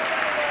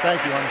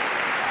 Thank you, honey.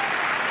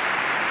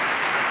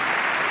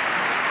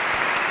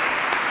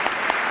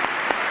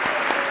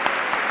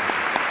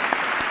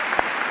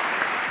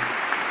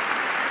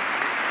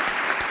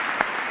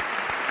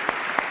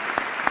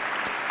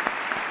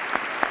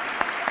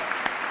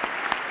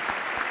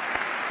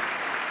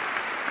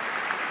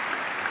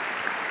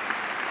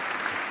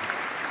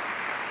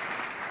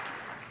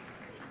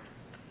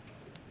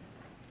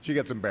 She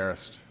gets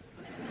embarrassed.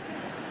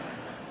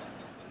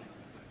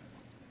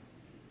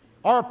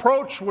 Our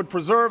approach would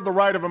preserve the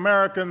right of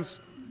Americans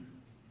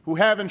who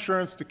have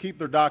insurance to keep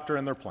their doctor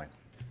and their plan.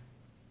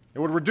 It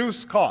would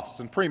reduce costs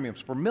and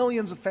premiums for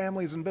millions of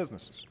families and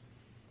businesses.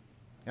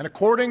 And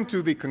according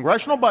to the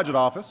Congressional Budget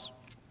Office,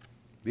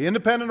 the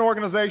independent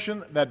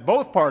organization that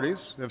both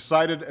parties have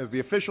cited as the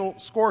official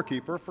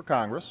scorekeeper for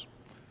Congress,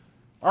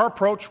 our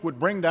approach would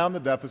bring down the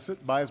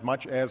deficit by as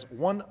much as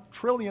 $1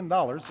 trillion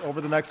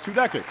over the next 2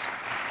 decades.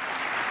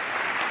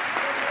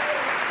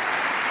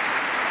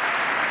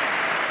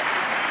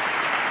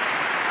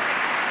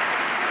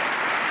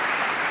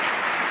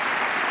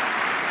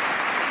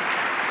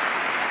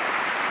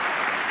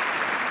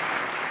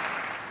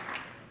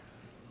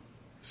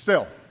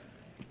 Still,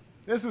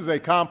 this is a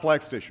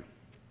complex issue,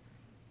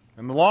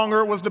 and the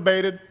longer it was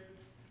debated,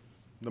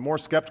 the more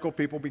skeptical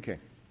people became.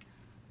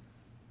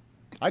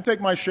 I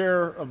take my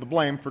share of the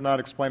blame for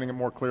not explaining it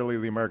more clearly to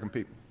the American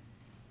people.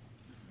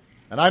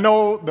 And I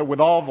know that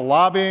with all the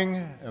lobbying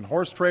and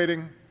horse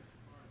trading,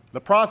 the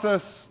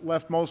process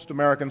left most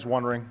Americans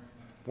wondering,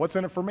 what's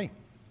in it for me?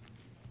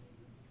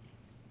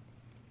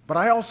 But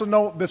I also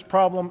know this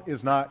problem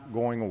is not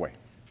going away.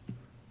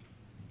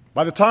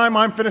 By the time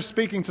I'm finished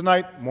speaking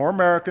tonight, more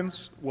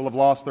Americans will have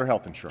lost their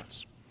health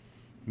insurance.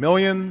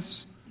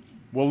 Millions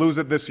will lose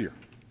it this year.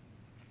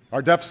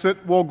 Our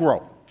deficit will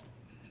grow.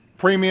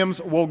 Premiums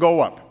will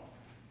go up.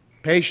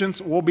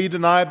 Patients will be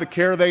denied the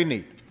care they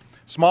need.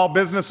 Small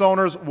business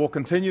owners will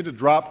continue to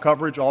drop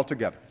coverage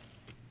altogether.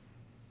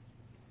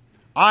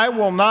 I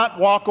will not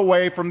walk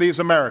away from these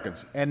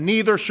Americans, and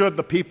neither should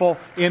the people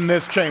in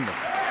this chamber.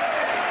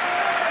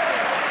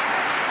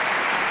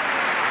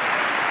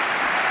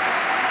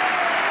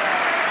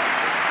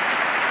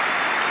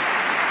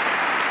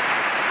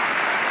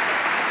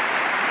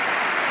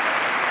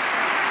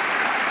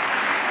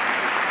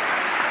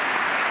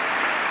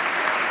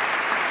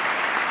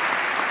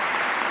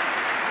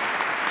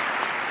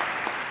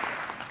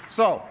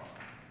 So,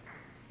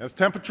 as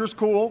temperatures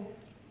cool,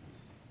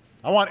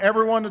 I want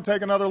everyone to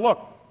take another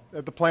look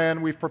at the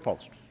plan we've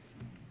proposed.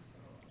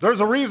 There's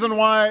a reason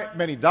why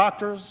many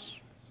doctors,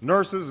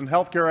 nurses, and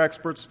healthcare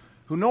experts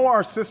who know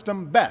our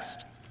system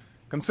best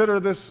consider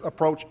this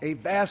approach a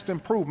vast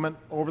improvement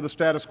over the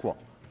status quo.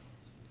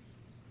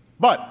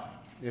 But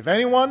if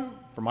anyone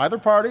from either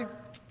party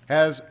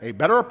has a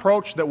better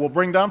approach that will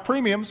bring down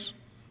premiums,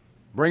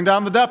 bring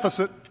down the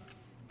deficit,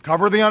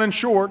 cover the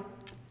uninsured,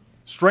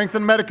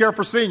 strengthen Medicare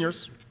for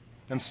seniors,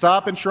 and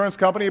stop insurance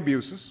company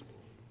abuses,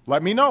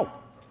 let me know.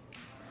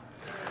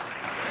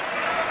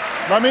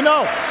 Let me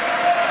know.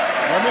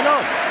 Let me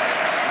know.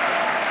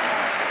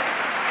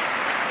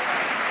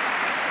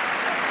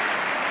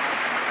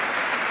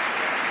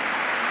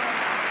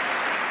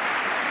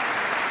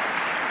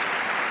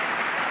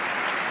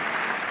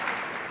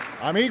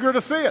 I'm eager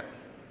to see it.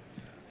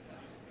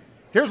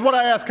 Here's what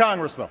I ask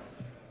Congress, though.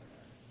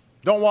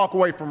 Don't walk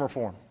away from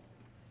reform.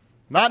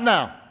 Not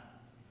now.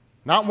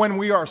 Not when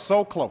we are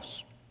so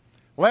close.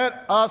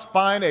 Let us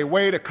find a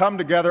way to come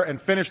together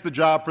and finish the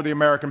job for the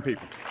American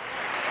people.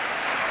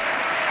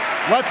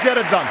 Let's get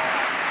it done.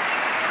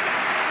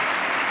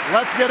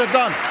 Let's get it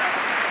done.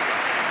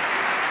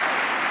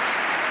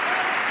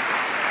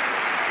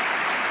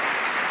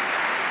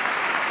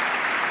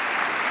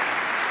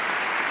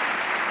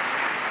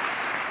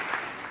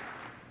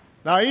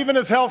 Now, even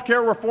as health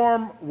care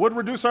reform would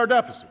reduce our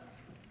deficit,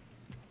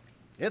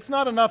 it's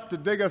not enough to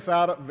dig us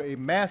out of a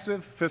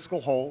massive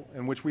fiscal hole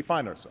in which we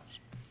find ourselves.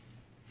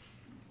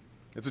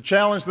 It's a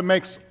challenge that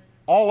makes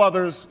all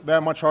others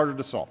that much harder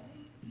to solve,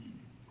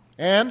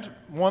 and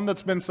one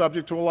that's been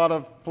subject to a lot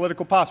of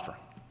political posturing.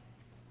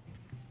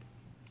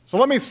 So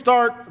let me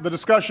start the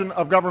discussion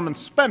of government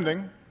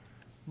spending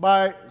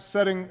by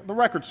setting the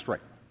record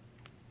straight.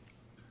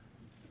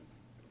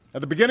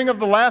 At the beginning of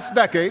the last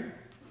decade,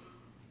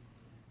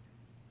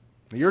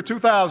 the year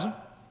 2000,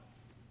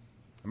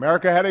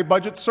 America had a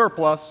budget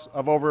surplus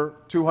of over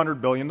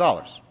 $200 billion.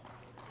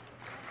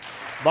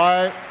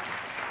 By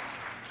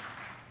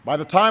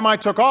the time I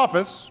took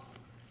office,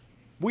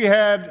 we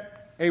had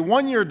a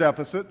one-year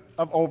deficit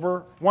of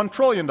over $1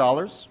 trillion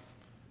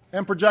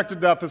and projected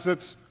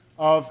deficits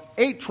of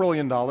 $8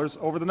 trillion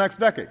over the next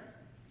decade.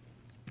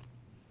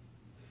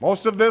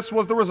 Most of this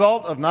was the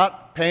result of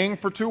not paying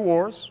for 2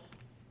 wars,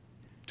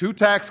 2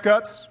 tax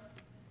cuts,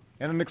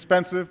 and an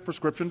expensive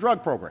prescription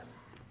drug program.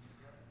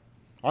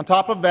 On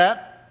top of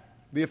that,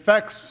 the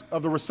effects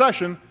of the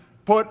recession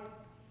put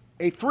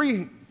a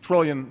 $3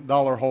 trillion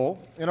hole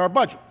in our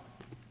budget.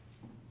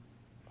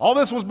 All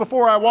this was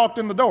before I walked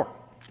in the door.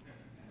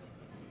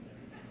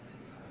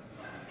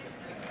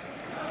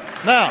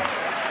 Now,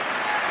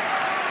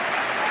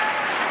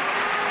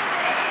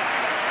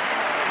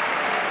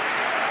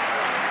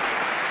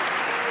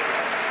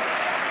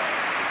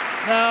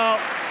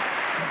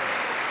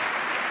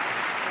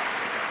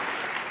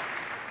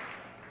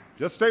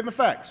 just stating the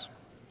facts.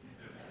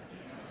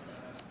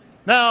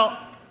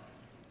 Now,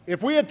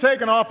 if we had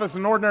taken office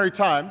in ordinary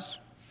times,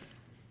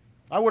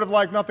 I would have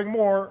liked nothing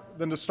more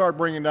than to start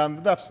bringing down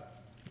the deficit.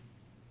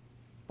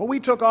 But we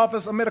took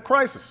office amid a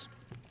crisis.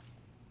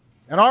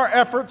 And our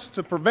efforts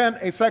to prevent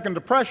a second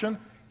depression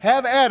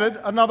have added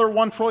another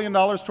 $1 trillion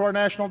to our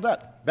national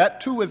debt.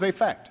 That, too, is a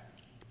fact.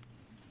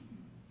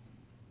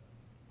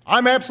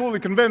 I'm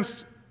absolutely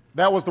convinced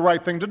that was the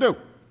right thing to do.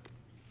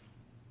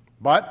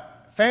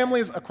 But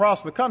families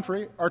across the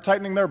country are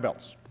tightening their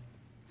belts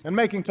and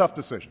making tough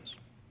decisions.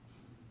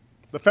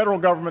 The federal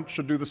government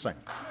should do the same.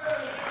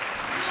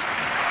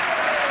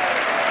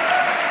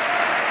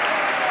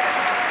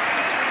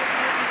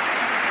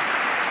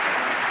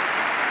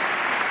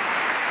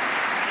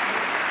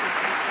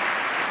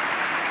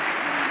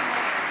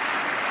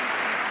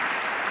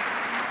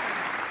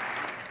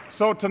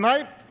 So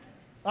tonight,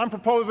 I'm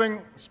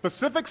proposing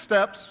specific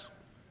steps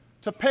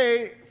to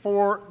pay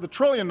for the $1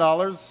 trillion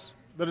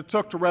that it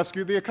took to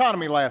rescue the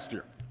economy last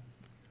year.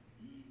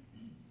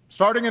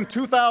 Starting in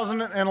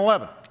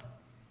 2011,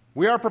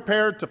 we are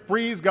prepared to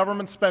freeze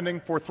government spending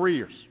for 3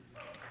 years.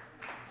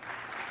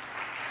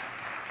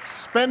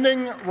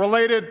 Spending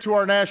related to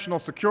our national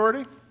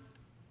security,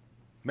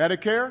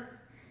 Medicare,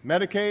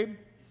 Medicaid,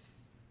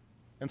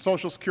 and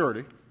Social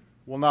Security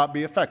will not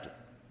be affected.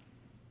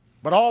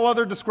 But all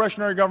other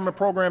discretionary government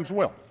programs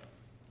will.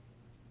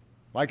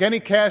 Like any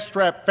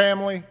cash-strapped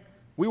family,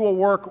 we will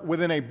work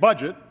within a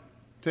budget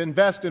to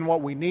invest in what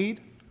we need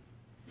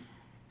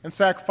and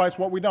sacrifice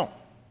what we don't.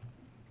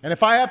 And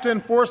if I have to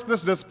enforce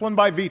this discipline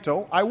by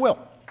veto, I will.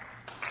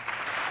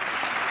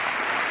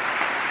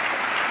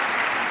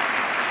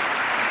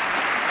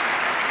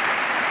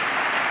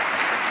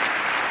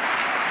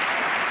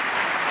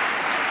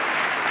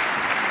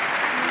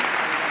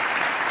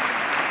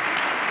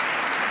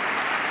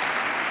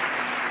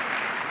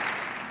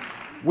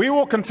 We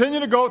will continue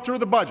to go through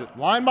the budget,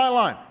 line by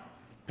line,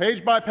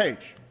 page by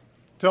page,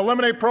 to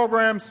eliminate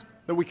programs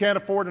that we can't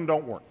afford and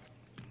don't work.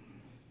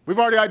 We've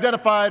already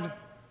identified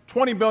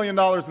 $20 billion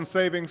in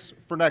savings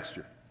for next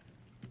year.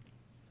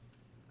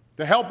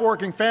 To help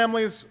working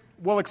families,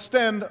 we'll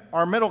extend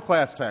our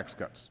middle-class tax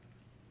cuts.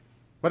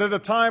 But at a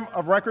time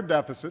of record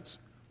deficits,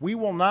 we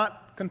will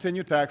not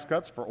continue tax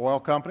cuts for oil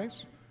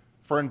companies,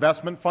 for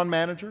investment fund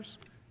managers,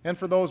 and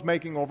for those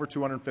making over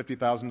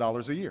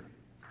 $250,000 a year.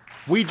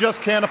 We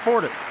just can't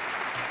afford it.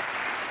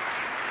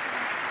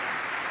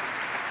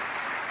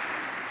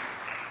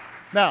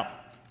 Now,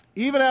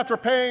 even after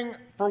paying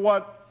for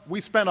what we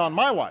spent on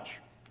my watch,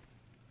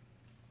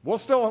 we'll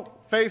still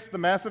face the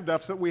massive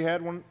deficit we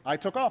had when I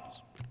took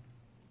office.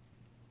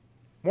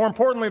 More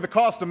importantly, the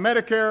cost of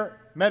Medicare,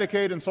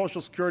 Medicaid, and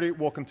Social Security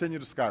will continue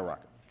to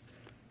skyrocket.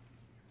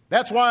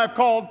 That's why I've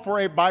called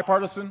for a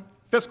bipartisan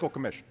fiscal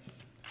commission,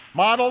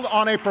 modeled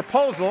on a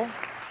proposal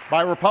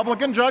by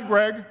Republican Judd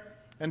Gregg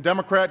and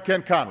Democrat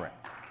Ken Conrad.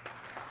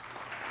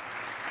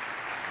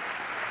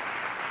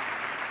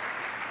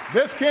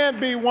 This can't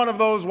be one of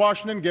those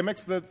Washington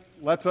gimmicks that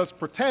lets us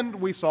pretend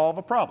we solve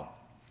a problem.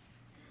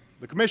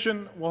 The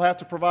Commission will have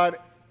to provide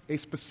a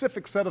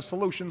specific set of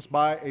solutions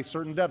by a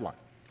certain deadline.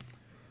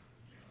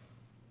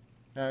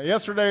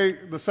 Yesterday,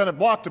 the Senate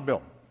blocked a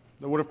bill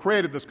that would have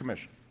created this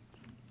commission.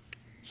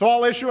 So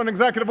I'll issue an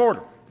executive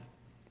order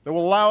that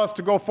will allow us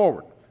to go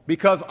forward,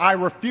 because I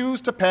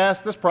refuse to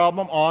pass this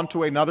problem on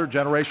to another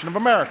generation of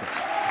Americans.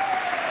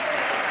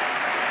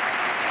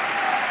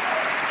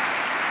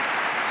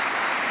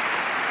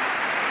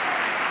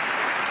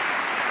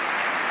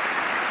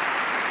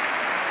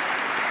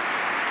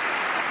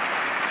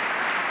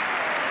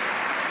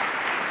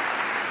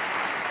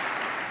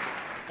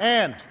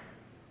 And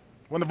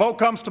when the vote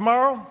comes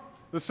tomorrow,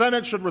 the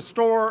Senate should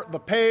restore the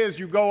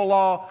pay-as-you-go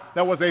law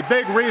that was a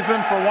big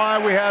reason for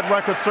why we had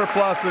record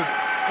surpluses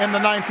in the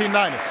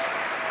 1990s.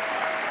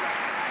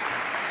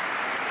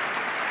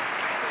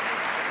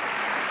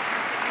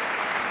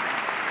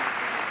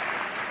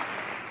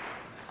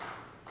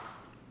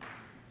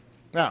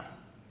 Now,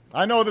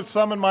 I know that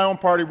some in my own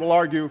party will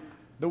argue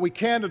that we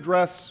can't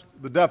address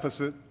the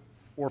deficit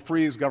or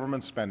freeze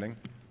government spending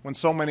when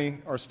so many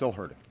are still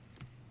hurting.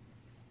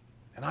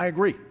 And I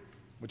agree,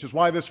 which is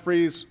why this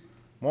freeze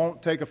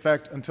won't take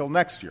effect until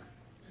next year,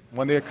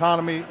 when the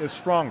economy is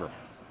stronger.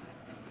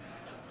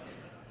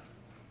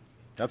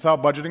 That's how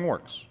budgeting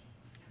works.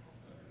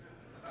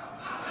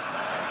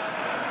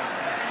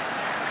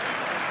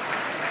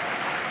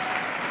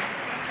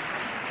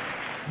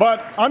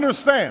 But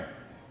understand,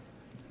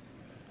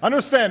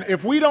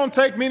 if we don't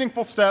take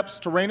meaningful steps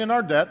to rein in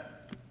our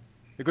debt,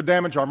 it could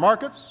damage our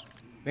markets,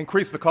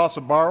 increase the cost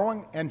of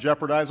borrowing, and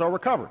jeopardize our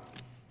recovery,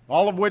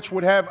 all of which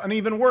would have an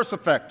even worse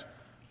effect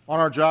on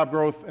our job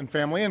growth and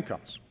family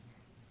incomes.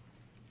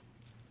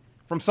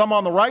 From some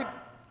on the right,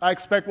 I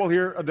expect we'll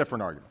hear a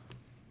different argument.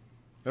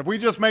 That if we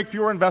just make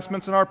fewer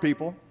investments in our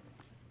people,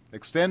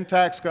 extend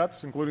tax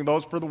cuts, including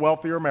those for the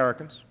wealthier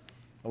Americans,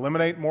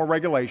 eliminate more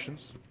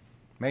regulations,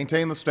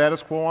 maintain the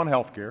status quo on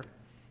health care,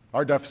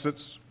 our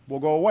deficits will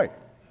go away.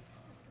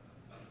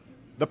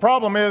 The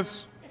problem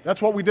is,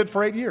 that's what we did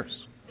for 8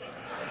 years.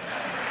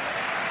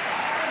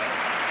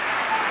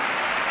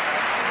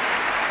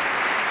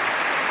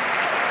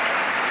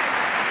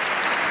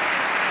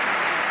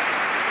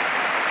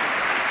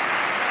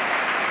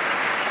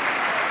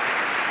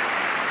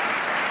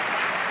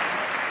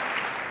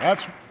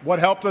 That's what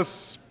helped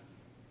us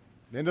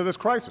into this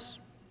crisis.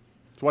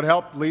 It's what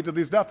helped lead to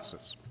these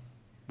deficits.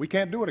 We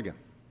can't do it again.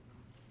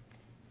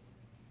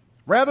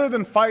 Rather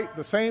than fight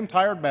the same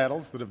tired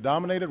battles that have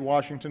dominated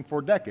Washington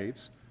for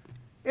decades,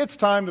 it's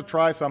time to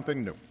try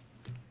something new.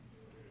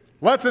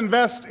 Let's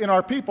invest in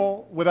our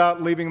people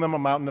without leaving them a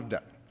mountain of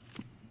debt.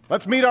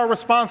 Let's meet our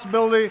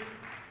responsibility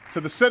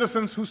to the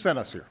citizens who sent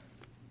us here.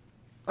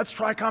 Let's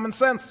try common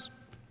sense.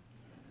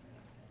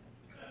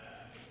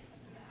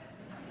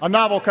 A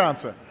novel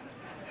concept.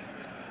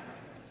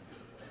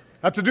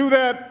 Now, to do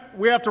that,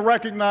 we have to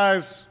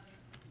recognize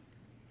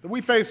that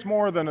we face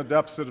more than a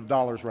deficit of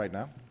dollars right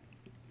now.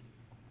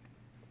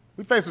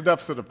 We face a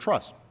deficit of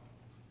trust.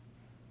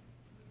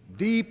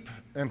 Deep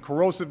and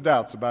corrosive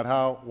doubts about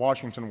how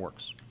Washington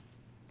works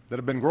that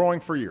have been growing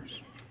for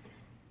years.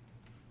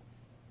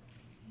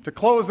 To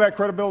close that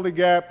credibility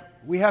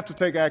gap, we have to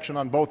take action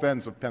on both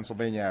ends of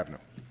Pennsylvania Avenue.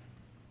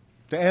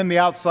 To end the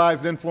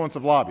outsized influence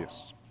of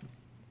lobbyists.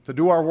 To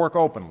do our work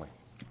openly.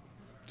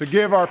 To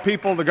give our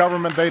people the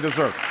government they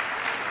deserve.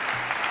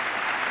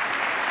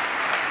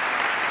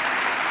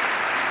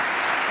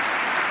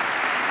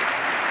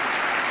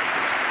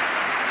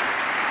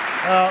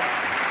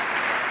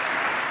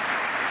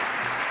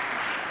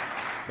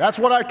 That's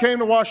what I came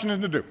to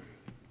Washington to do.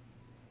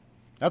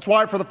 That's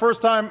why, for the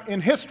first time in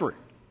history,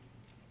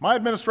 my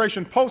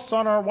administration posts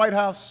on our White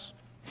House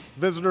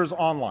visitors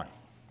online.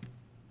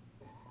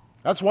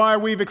 That's why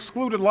we've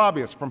excluded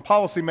lobbyists from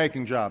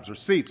policymaking jobs or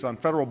seats on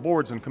federal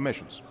boards and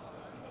commissions.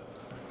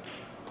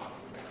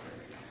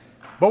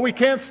 But we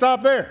can't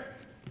stop there.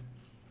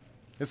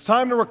 It's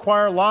time to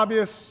require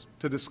lobbyists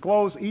to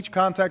disclose each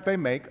contact they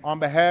make on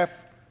behalf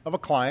of a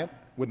client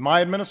with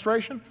my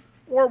administration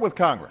or with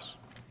Congress.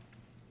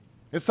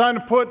 It's time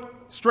to put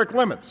strict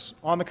limits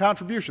on the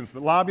contributions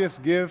that lobbyists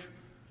give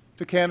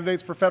to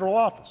candidates for federal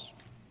office.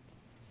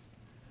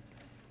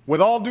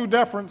 With all due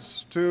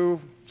deference to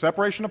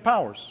separation of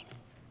powers,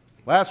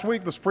 last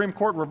week the Supreme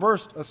Court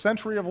reversed a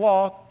century of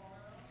law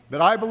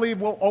that I believe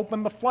will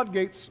open the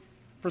floodgates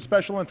for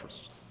special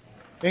interests,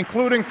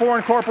 including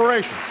foreign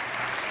corporations,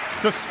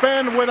 to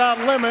spend without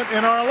limit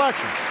in our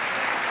elections.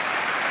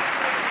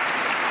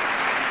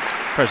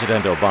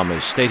 President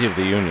Obama's State of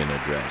the Union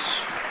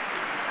address.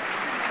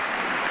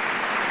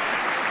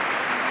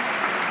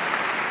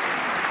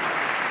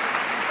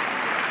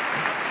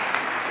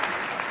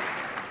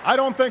 I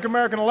don't think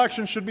American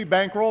elections should be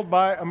bankrolled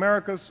by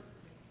America's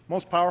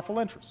most powerful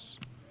interests,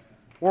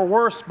 or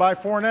worse, by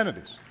foreign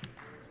entities.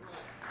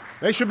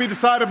 They should be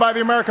decided by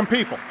the American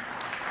people.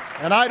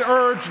 And I'd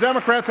urge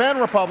Democrats and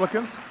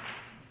Republicans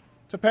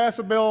to pass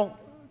a bill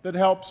that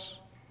helps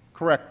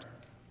correct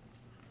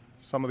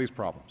some of these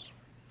problems.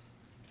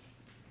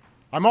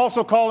 I'm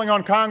also calling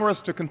on Congress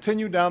to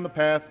continue down the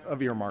path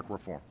of earmark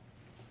reform.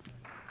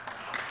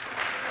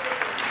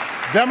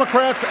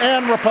 Democrats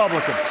and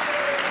Republicans.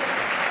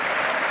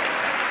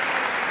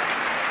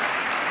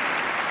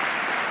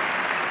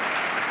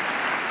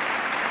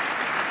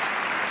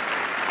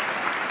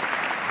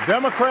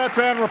 Democrats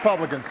and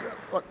Republicans,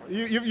 look,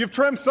 you've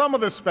trimmed some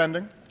of this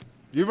spending.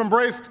 You've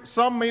embraced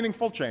some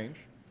meaningful change.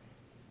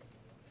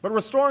 But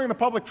restoring the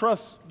public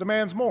trust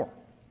demands more.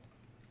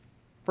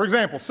 For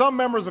example, some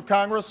members of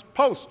Congress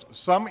post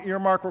some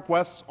earmark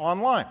requests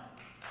online.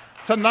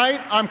 Tonight,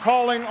 I'm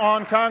calling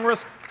on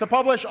Congress to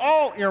publish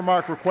all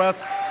earmark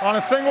requests on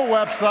a single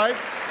website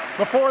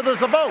before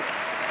there's a vote,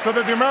 so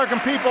that the American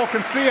people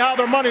can see how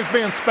their money is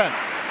being spent.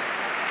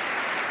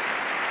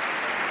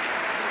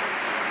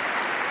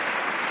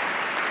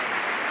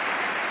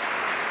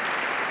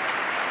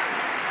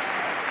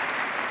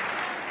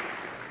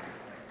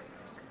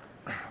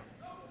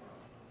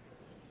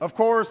 Of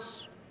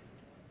course,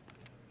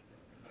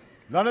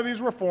 none of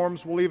these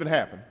reforms will even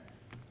happen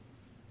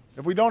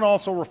if we don't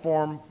also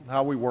reform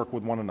how we work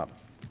with one another.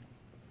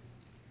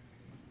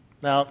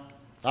 Now,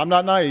 I'm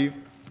not naive.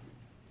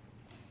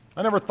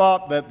 I never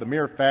thought that the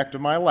mere fact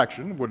of my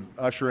election would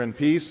usher in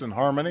peace and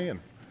harmony and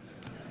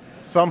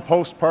some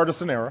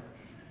post-partisan era.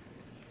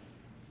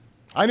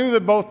 I knew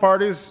that both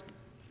parties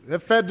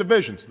have fed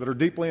divisions that are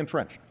deeply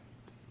entrenched.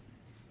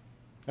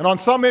 And on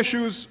some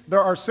issues,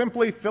 there are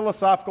simply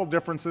philosophical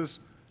differences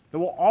that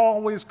will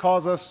always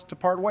cause us to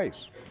part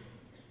ways.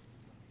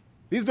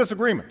 These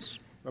disagreements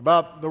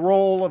about the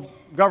role of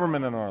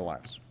government in our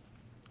lives,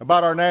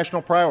 about our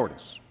national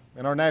priorities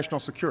and our national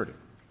security,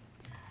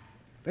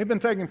 they've been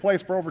taking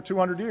place for over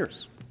 200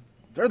 years.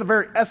 They're the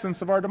very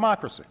essence of our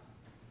democracy.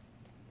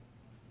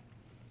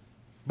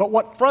 But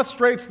what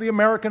frustrates the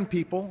American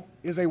people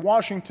is a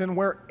Washington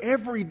where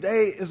every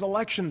day is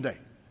election day.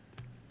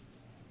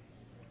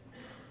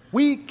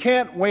 We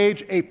can't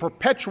wage a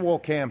perpetual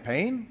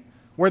campaign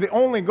where the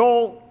only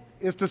goal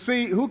is to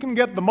see who can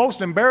get the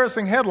most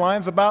embarrassing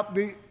headlines about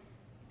the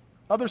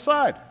other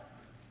side.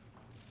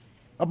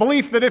 A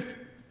belief that if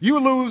you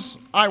lose,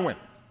 I win.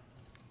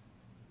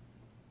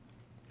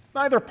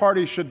 Neither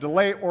party should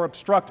delay or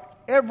obstruct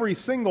every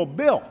single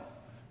bill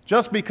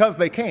just because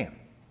they can.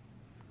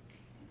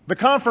 The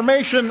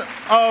confirmation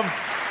of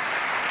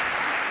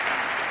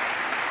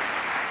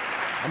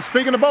I'm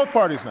speaking to both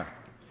parties now.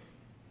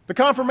 The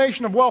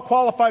confirmation of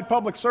well-qualified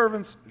public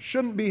servants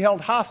shouldn't be held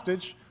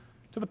hostage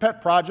to the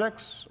pet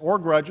projects or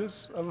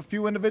grudges of a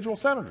few individual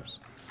senators.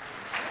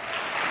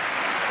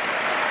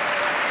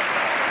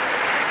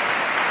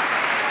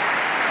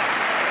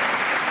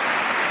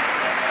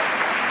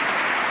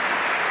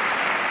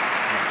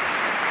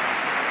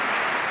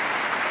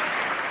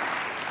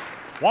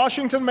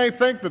 Washington may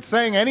think that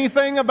saying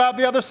anything about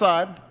the other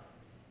side,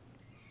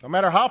 no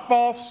matter how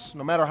false,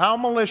 no matter how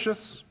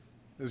malicious,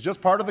 is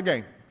just part of the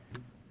game.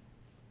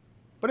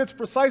 But it's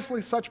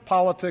precisely such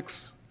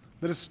politics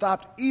that has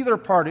stopped either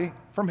party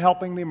from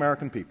helping the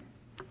American people.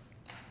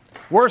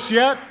 Worse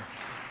yet,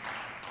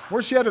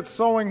 it's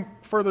sowing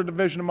further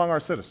division among our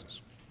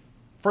citizens,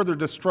 further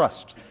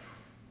distrust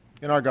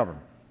in our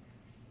government.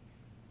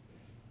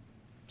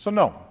 So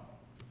no,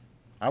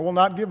 I will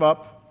not give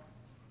up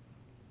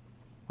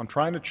on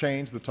trying to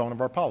change the tone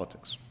of our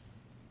politics.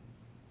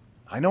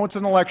 I know it's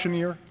an election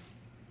year,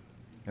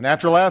 and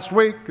after last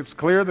week, it's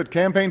clear that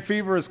campaign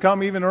fever has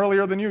come even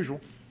earlier than usual.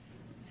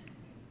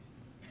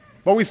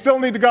 But we still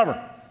need to govern.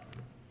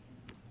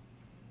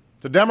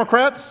 To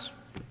Democrats,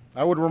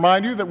 I would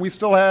remind you that we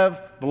still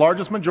have the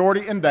largest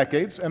majority in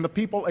decades, and the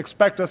people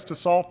expect us to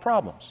solve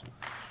problems,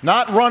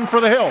 not run for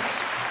the hills.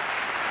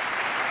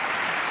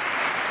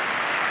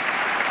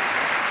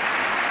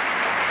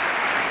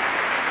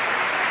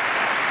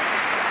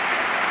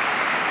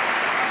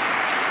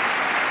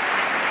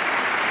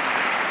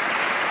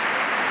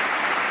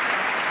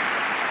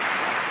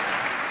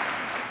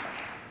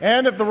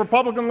 And if the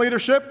Republican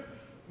leadership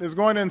is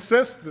going to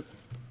insist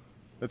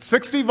that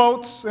 60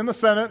 votes in the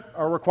Senate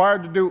are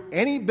required to do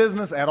any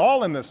business at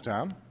all in this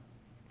town,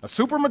 a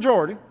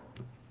supermajority,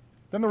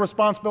 then the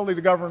responsibility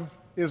to govern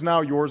is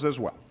now yours as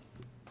well.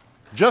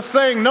 Just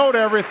saying no to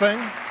everything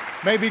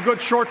may be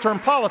good short-term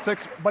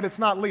politics, but it's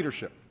not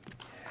leadership.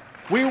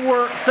 We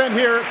were sent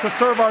here to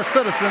serve our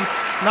citizens,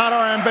 not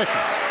our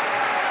ambitions.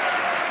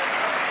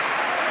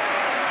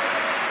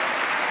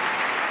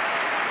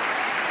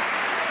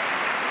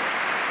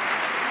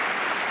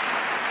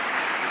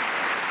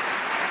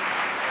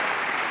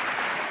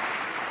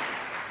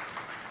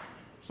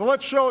 So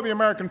let's show the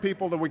American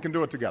people that we can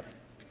do it together.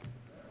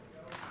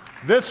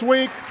 This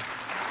week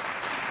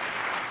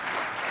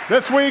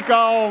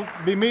I'll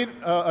be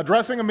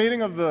addressing a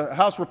meeting of the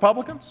House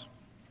Republicans.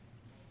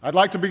 I'd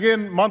like to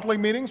begin monthly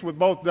meetings with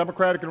both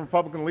Democratic and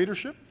Republican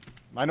leadership.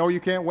 I know you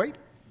can't wait.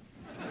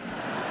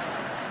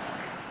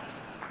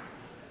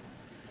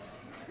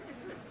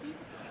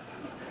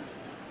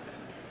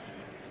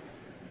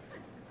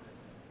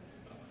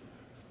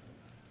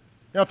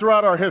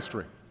 Throughout our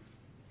history,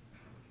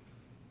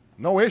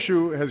 no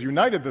issue has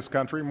united this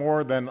country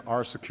more than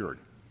our security.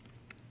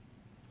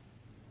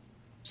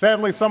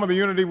 Sadly, some of the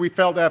unity we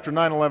felt after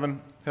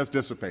 9/11 has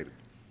dissipated.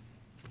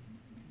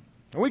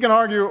 And we can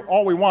argue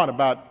all we want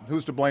about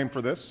who's to blame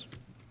for this,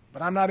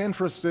 but I'm not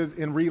interested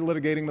in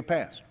relitigating the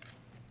past.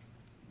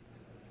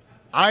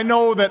 I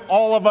know that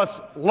all of us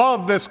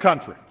love this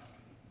country.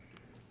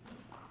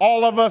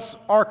 All of us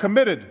are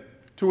committed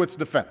to its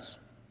defense.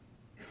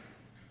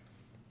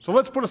 So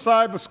let's put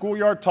aside the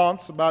schoolyard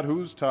taunts about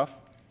who's tough.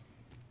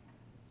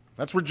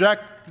 Let's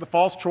reject the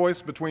false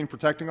choice between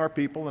protecting our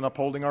people and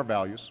upholding our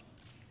values.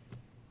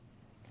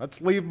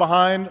 Let's leave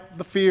behind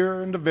the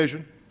fear and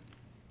division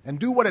and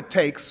do what it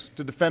takes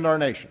to defend our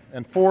nation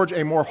and forge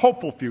a more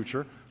hopeful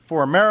future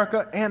for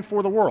America and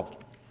for the world.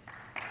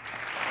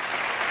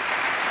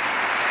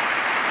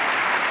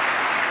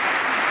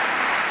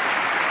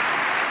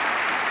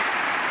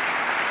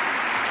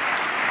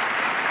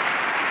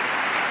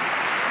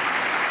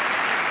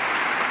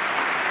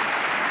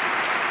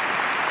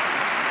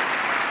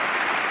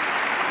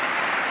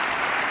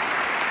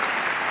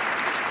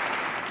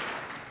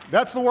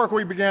 That's the work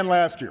we began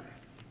last year.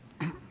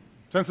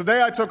 Since the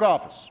day I took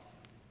office,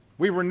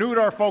 we've renewed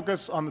our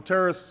focus on the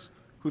terrorists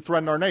who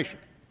threaten our nation.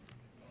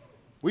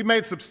 We've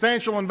made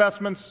substantial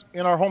investments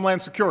in our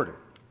homeland security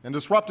and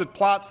disrupted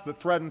plots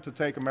that threaten to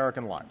take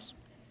American lives.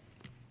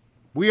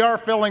 We are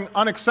filling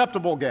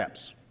unacceptable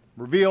gaps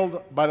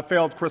revealed by the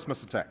failed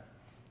Christmas attack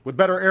with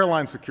better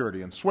airline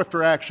security and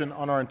swifter action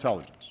on our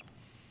intelligence.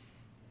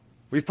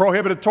 We've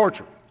prohibited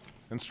torture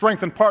and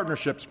strengthened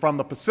partnerships from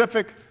the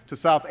Pacific to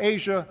South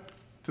Asia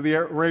to the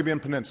Arabian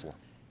Peninsula.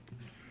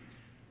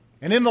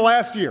 And in the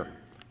last year,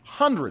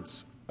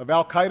 hundreds of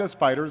al-Qaeda's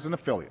fighters and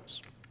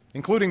affiliates,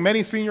 including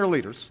many senior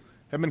leaders,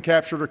 have been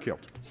captured or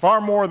killed,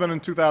 far more than in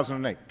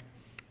 2008.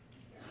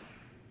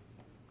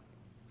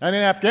 And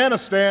in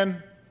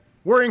Afghanistan,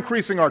 we're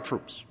increasing our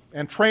troops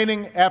and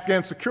training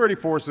Afghan security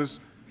forces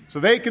so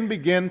they can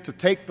begin to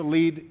take the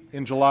lead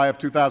in July of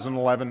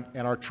 2011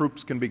 and our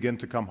troops can begin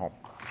to come home.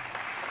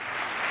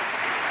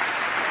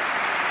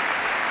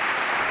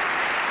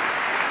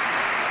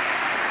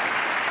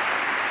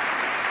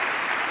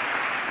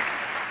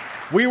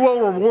 We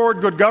will reward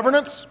good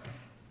governance,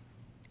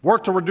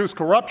 work to reduce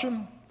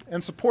corruption,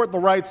 and support the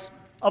rights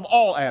of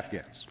all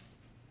Afghans,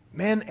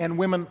 men and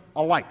women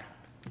alike.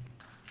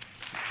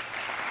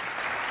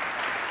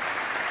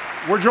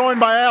 we're joined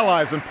by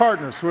allies and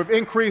partners who have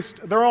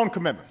increased their own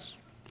commitments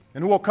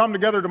and who will come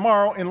together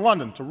tomorrow in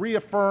London to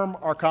reaffirm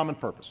our common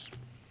purpose.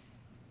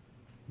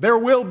 There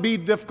will be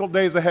difficult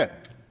days ahead,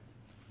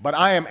 but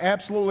I am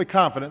absolutely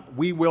confident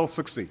we will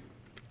succeed.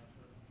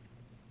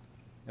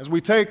 As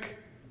we take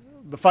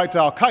the fight to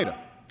al-Qaeda,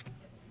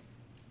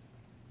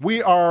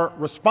 we are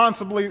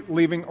responsibly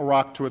leaving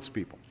Iraq to its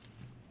people.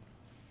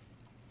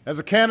 As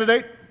a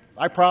candidate,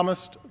 I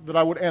promised that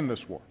I would end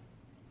this war,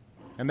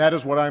 and that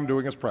is what I am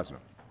doing as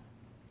president.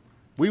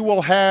 We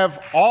will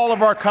have all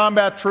of our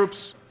combat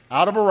troops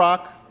out of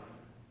Iraq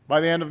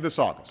by the end of this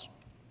August.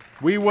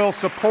 We will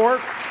support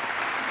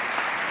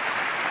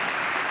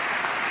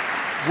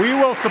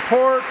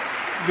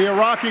the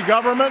Iraqi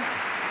government.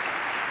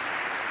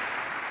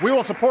 We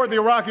will support the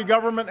Iraqi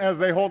government as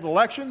they hold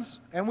elections,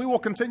 and we will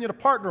continue to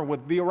partner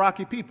with the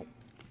Iraqi people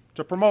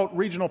to promote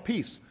regional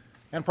peace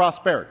and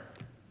prosperity.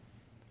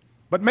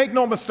 But make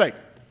no mistake,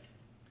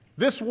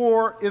 this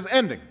war is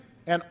ending,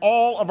 and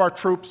all of our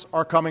troops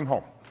are coming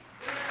home.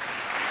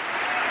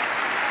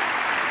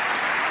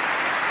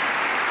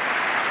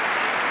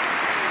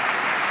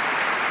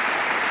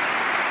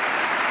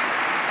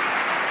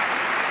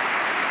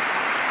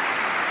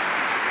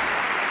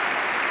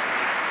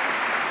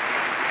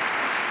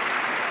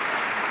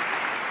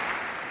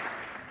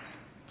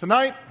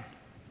 Tonight,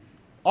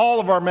 all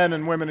of our men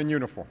and women in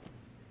uniform,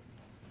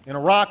 in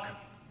Iraq,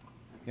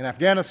 in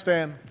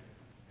Afghanistan,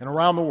 and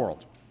around the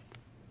world,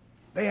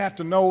 they have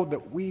to know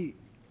that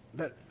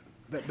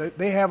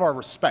they have our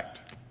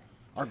respect,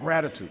 our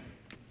gratitude,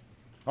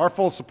 our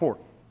full support.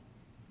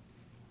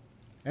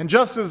 And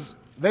just as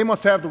they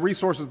must have the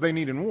resources they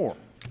need in war,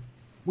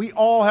 we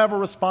all have a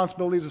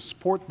responsibility to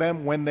support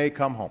them when they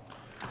come home.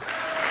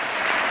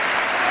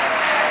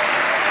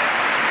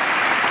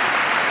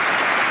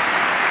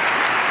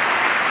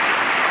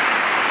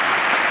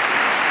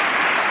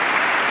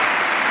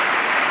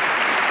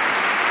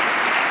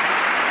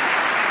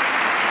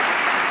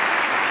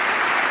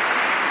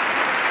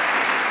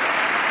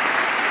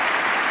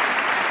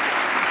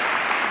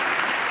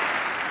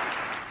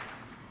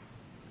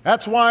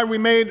 That's why we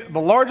made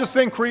the largest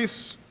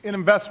increase in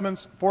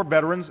investments for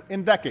veterans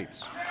in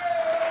decades.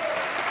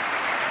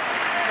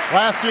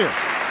 Last year.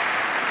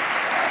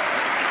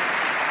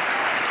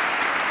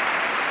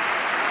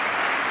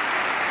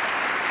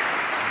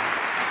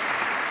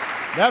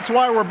 That's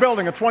why we're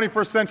building a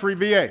 21st century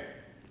VA.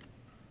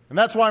 And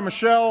that's why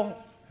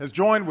Michelle has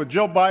joined with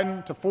Jill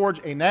Biden to forge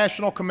a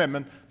national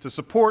commitment to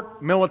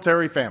support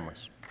military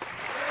families.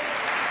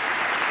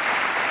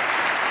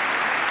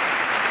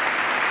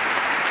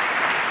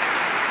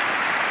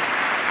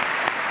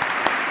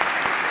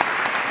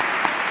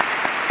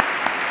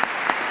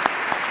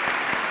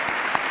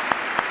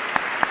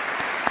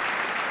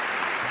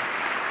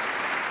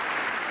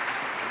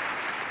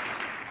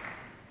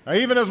 Now,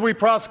 even as we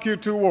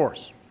prosecute two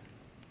wars,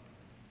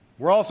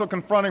 we're also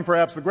confronting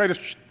perhaps the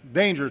greatest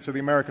danger to the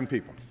American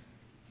people,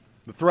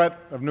 the threat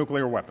of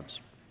nuclear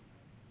weapons.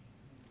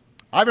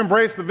 I've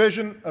embraced the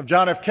vision of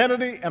John F.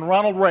 Kennedy and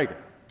Ronald Reagan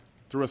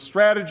through a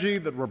strategy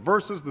that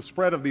reverses the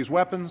spread of these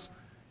weapons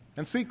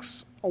and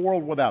seeks a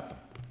world without them.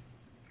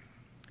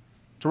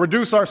 To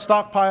reduce our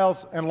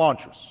stockpiles and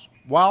launchers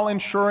while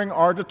ensuring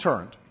our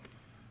deterrent,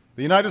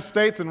 the United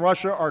States and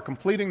Russia are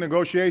completing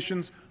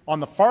negotiations on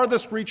the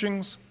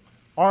farthest-reaching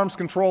arms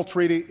control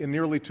treaty in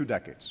nearly 2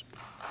 decades.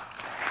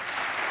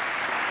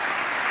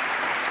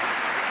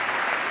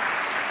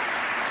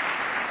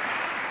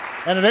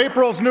 And at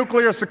April's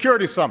Nuclear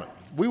Security Summit,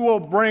 we will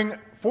bring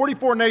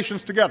 44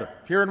 nations together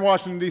here in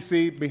Washington,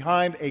 D.C.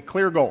 behind a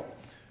clear goal: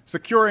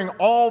 securing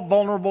all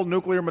vulnerable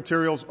nuclear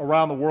materials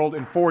around the world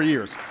in 4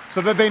 years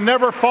so that they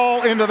never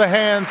fall into the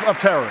hands of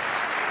terrorists.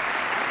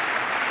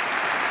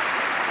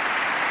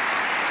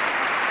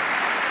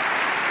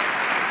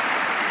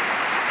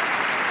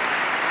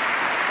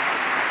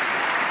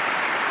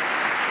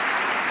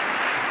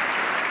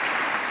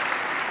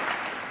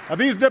 Now,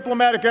 these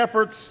diplomatic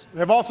efforts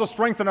have also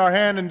strengthened our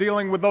hand in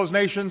dealing with those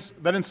nations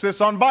that insist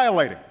on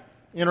violating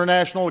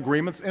international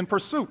agreements in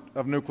pursuit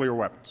of nuclear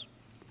weapons.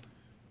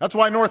 That's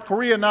why North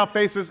Korea now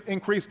faces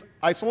increased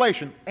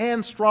isolation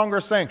and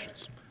stronger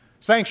sanctions,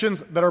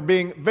 sanctions that are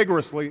being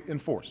vigorously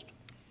enforced.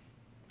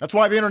 That's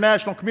why the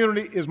international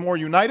community is more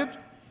united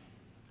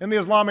and the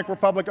Islamic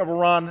Republic of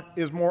Iran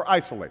is more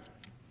isolated.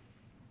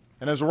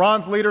 And as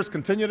Iran's leaders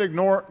continue to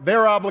ignore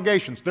their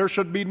obligations, there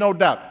should be no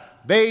doubt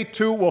they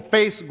too will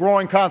face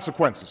growing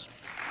consequences.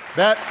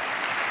 That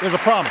is a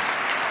promise.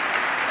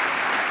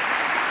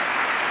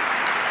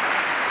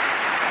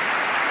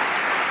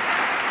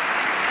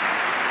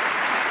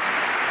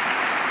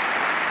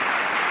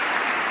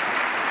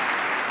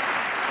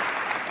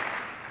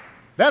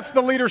 That's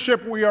the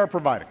leadership we are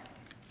providing.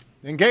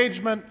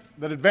 Engagement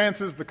that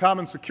advances the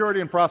common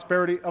security and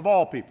prosperity of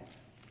all people.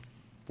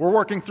 We're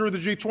working through the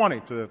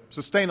G20 to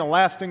sustain a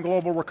lasting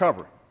global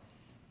recovery.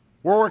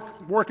 We're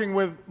working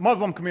with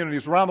Muslim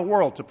communities around the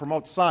world to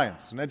promote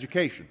science and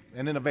education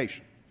and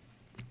innovation.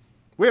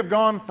 We have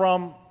gone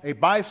from a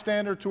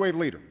bystander to a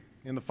leader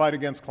in the fight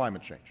against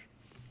climate change.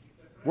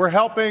 We're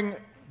helping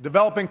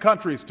developing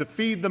countries to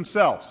feed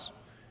themselves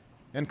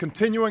and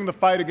continuing the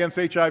fight against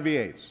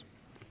HIV/AIDS.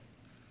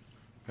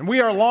 And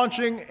we are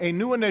launching a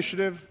new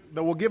initiative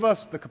that will give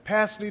us the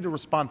capacity to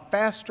respond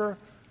faster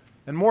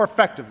and more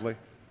effectively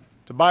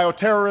to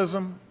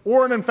bioterrorism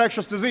or an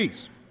infectious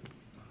disease,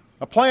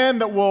 a plan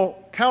that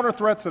will counter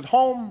threats at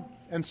home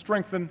and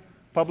strengthen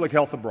public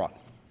health abroad.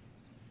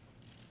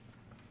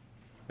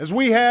 As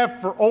we have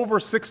for over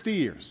 60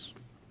 years,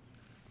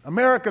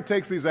 America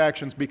takes these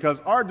actions because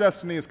our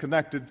destiny is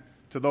connected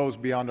to those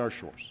beyond our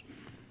shores.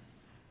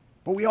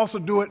 But we also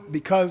do it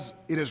because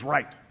it is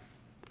right.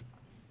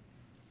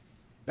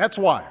 That's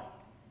why,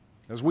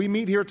 as we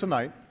meet here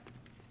tonight,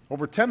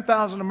 over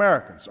 10,000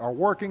 Americans are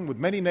working with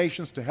many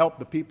nations to help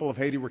the people of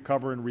Haiti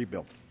recover and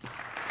rebuild.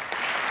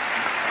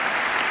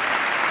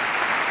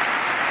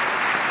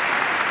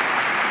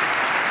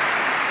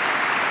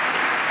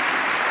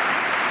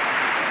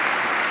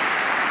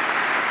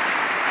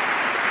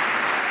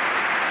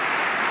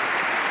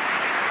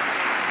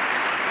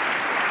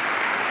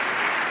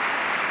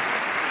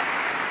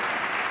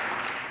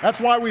 That's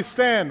why we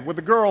stand with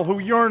the girl who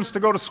yearns to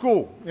go to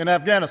school in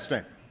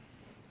Afghanistan,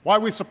 why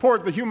we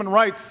support the human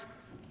rights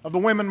of the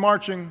women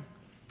marching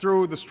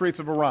through the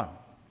streets of Iran,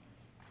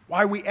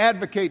 why we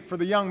advocate for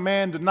the young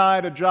man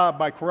denied a job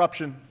by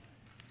corruption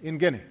in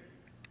Guinea.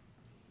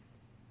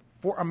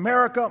 For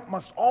America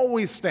must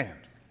always stand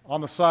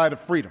on the side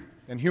of freedom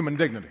and human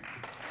dignity.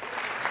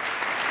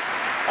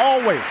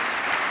 Always.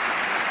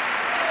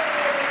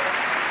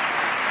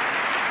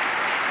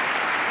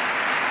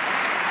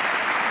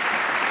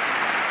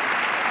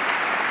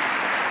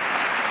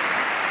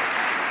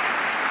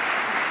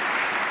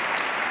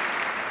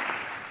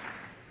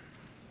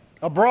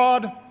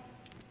 Abroad,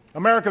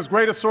 America's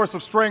greatest source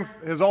of strength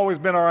has always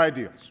been our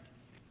ideals.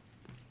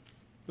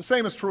 The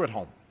same is true at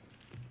home.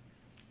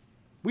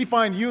 We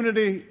find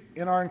unity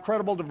in our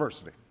incredible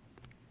diversity,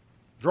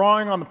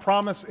 drawing on the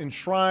promise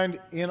enshrined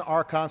in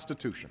our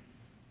Constitution.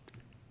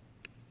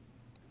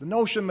 The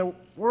notion that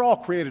we're all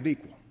created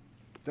equal,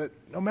 that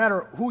no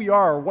matter who you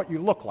are or what you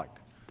look like,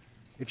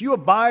 if you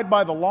abide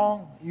by the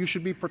law, you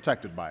should be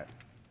protected by it.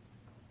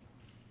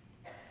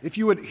 If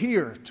you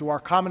adhere to our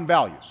common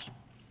values,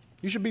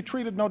 you should be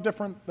treated no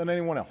different than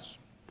anyone else.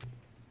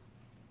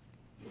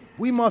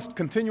 We must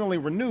continually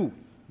renew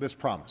this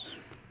promise.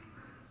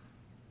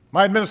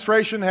 My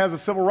administration has a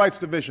civil rights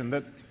division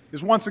that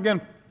is once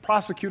again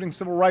prosecuting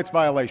civil rights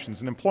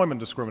violations and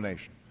employment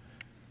discrimination.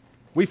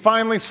 We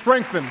finally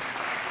strengthened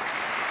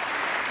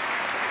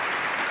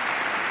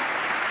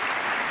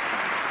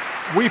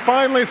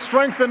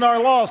our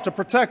laws to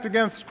protect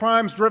against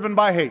crimes driven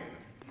by hate.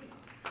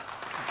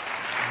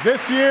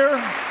 This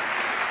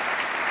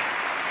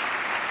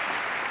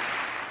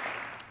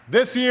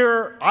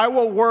year, I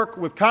will work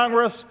with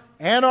Congress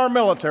and our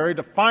military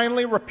to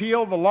finally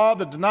repeal the law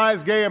that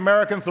denies gay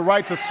Americans the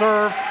right to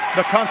serve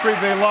the country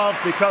they love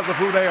because of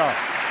who they are.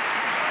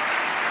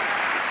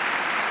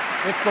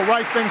 It's the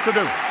right thing to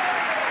do.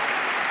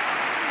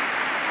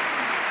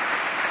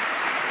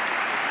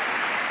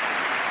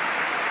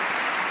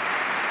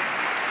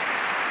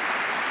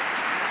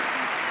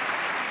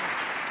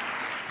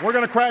 We're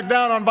going to crack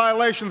down on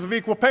violations of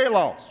equal pay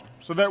laws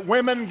so that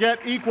women get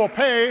equal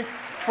pay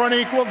for an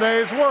equal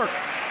day's work.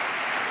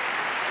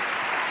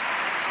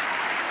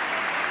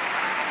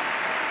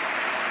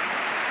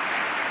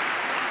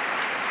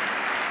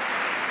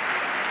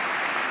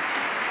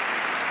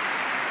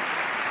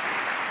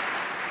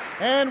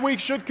 And we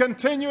should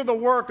continue the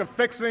work of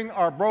fixing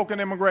our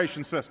broken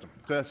immigration system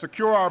to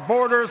secure our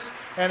borders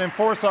and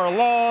enforce our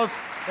laws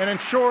and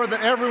ensure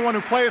that everyone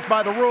who plays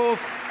by the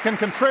rules can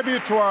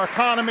contribute to our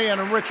economy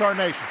and enrich our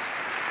nations.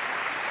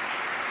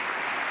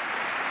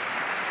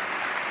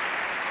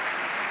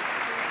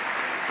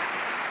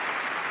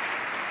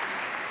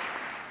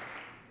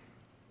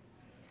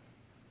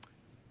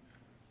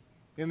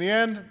 In the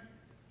end,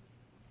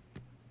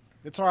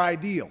 it's our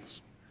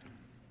ideals,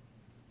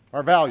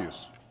 our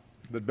values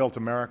that built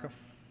America,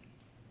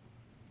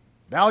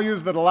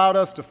 values that allowed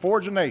us to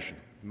forge a nation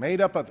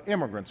made up of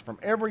immigrants from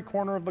every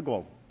corner of the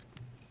globe,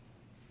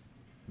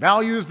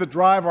 values that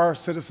drive our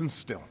citizens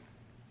still.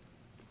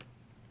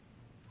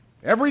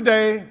 Every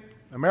day,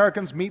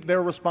 Americans meet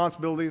their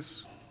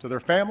responsibilities to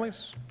their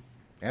families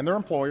and their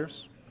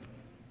employers.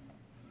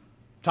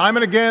 Time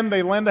and again,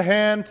 they lend a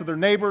hand to their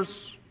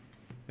neighbors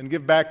and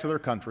give back to their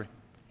country.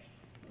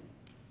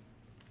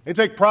 They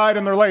take pride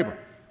in their labor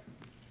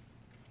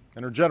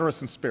and are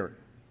generous in spirit.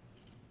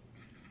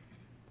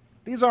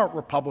 These aren't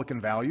Republican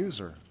values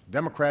or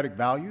Democratic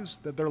values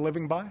that they're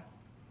living by,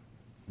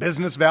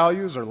 business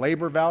values or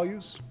labor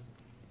values.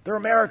 They're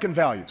American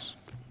values.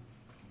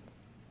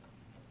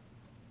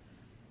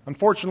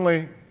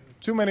 Unfortunately,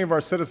 too many of our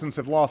citizens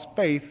have lost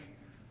faith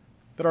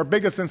that our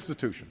biggest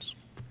institutions,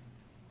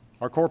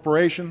 our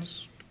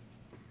corporations,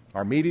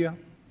 our media,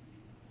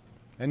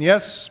 and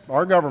yes,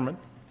 our government,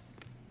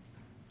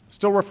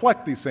 still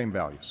reflect these same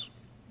values.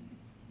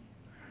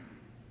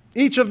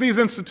 Each of these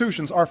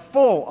institutions are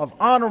full of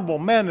honorable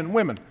men and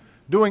women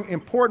doing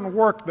important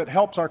work that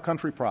helps our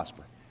country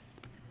prosper.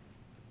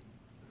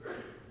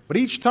 But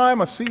each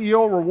time a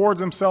CEO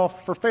rewards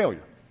himself for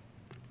failure,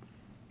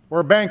 or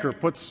a banker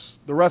puts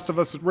the rest of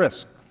us at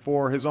risk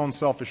for his own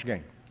selfish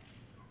gain,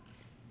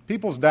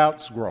 people's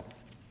doubts grow.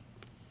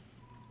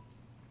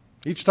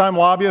 Each time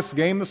lobbyists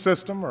game the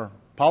system or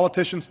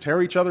politicians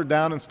tear each other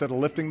down instead of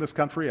lifting this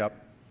country up,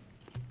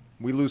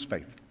 we lose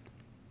faith.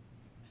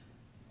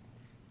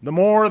 The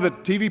more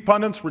that TV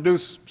pundits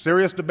reduce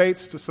serious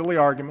debates to silly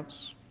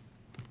arguments,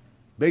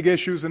 big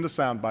issues into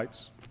sound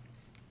bites,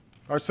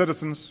 our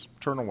citizens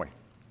turn away.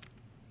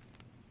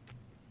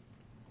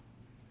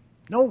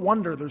 No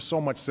wonder there's so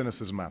much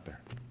cynicism out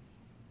there.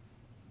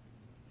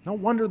 No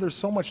wonder there's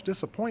so much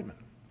disappointment.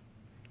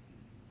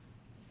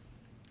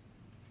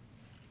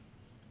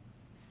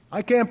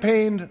 I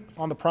campaigned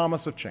on the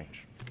promise of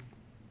change.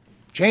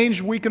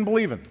 Change we can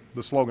believe in,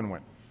 the slogan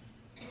went.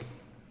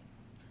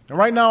 And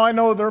right now I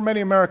know there are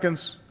many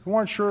Americans who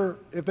aren't sure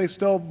if they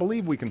still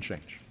believe we can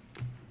change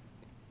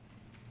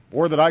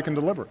or that I can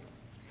deliver it.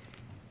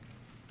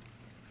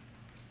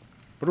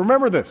 But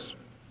remember this,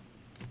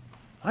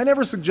 I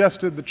never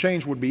suggested that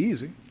change would be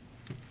easy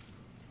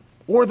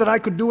or that I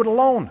could do it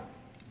alone.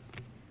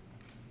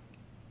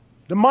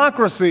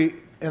 Democracy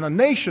in a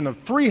nation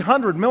of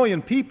 300 million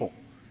people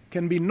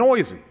can be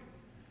noisy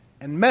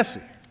and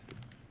messy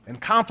and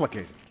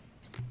complicated.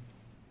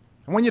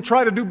 And when you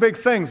try to do big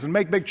things and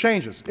make big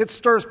changes, it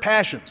stirs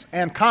passions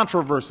and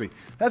controversy.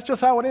 That's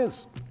just how it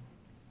is.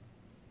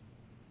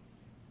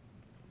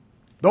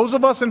 Those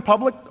of us in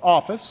public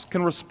office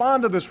can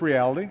respond to this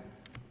reality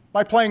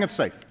by playing it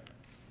safe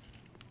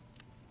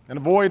and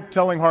avoid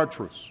telling hard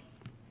truths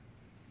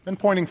and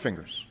pointing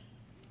fingers.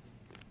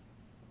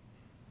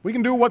 We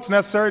can do what's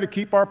necessary to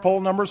keep our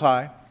poll numbers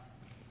high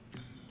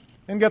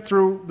and get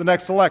through the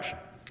next election,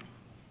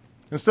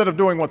 instead of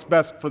doing what's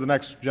best for the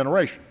next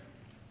generation.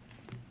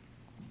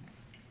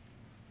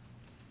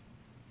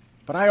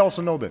 But I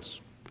also know this.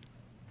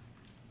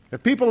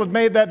 If people had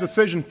made that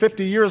decision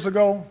 50 years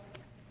ago,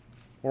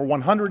 or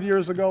 100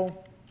 years ago,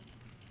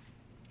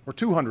 or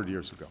 200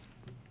 years ago,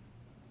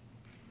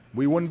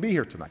 we wouldn't be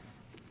here tonight.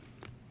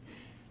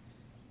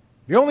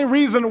 The only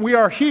reason we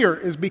are here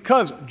is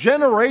because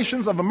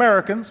generations of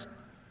Americans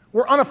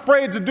were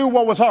unafraid to do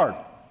what was hard,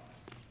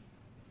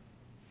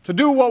 to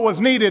do what was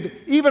needed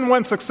even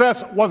when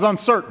success was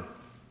uncertain,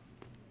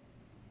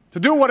 to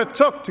do what it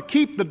took to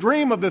keep the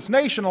dream of this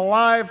nation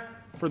alive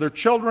for their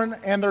children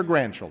and their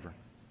grandchildren.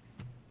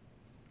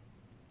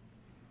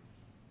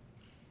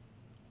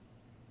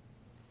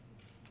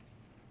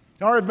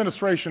 Our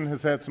administration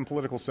has had some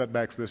political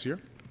setbacks this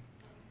year,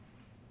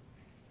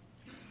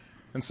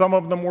 and some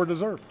of them were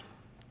deserved.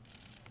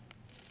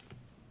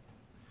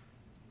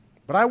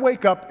 But I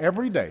wake up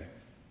every day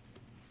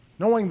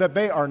knowing that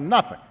they are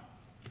nothing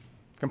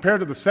compared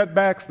to the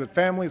setbacks that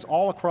families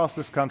all across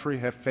this country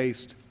have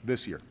faced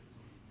this year.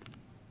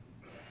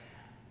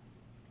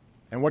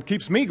 And what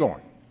keeps me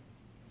going,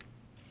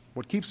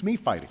 what keeps me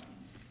fighting,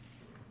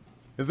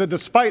 is that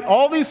despite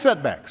all these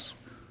setbacks,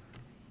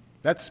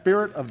 that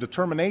spirit of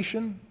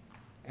determination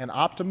and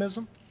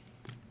optimism,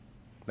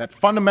 that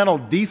fundamental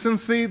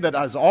decency that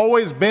has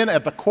always been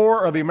at the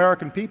core of the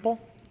American people,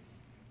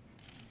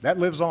 that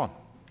lives on.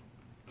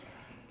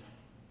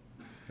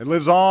 It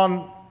lives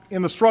on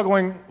in the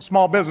struggling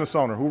small business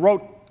owner who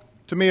wrote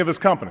to me of his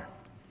company.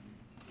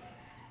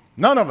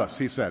 None of us,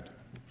 he said,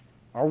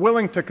 are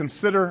willing to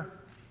consider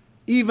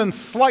even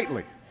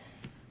slightly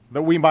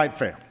that we might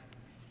fail.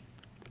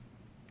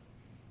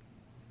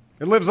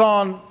 It lives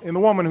on in the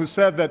woman who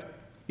said that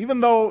even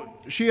though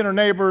she and her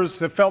neighbors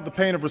have felt the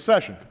pain of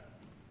recession,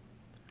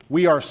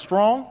 we are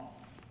strong,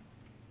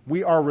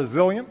 we are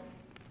resilient,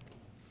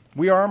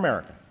 we are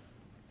American.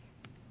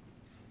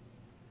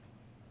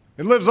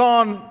 It lives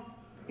on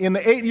in the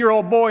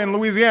 8-year-old boy in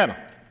Louisiana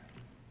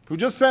who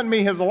just sent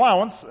me his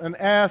allowance and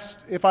asked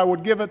if I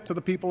would give it to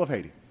the people of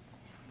Haiti.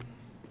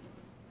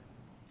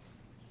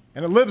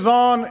 And it lives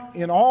on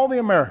in all the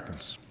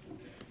Americans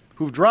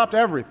who've dropped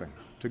everything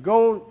to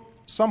go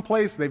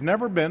someplace they've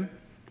never been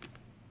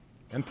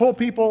and pull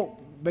people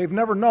they've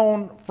never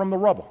known from the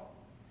rubble,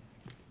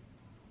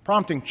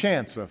 prompting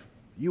chants of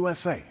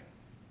USA,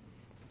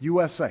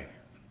 USA,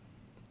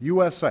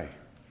 USA,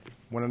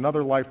 when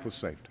another life was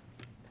saved.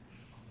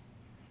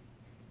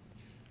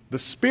 The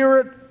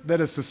spirit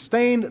that has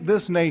sustained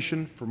this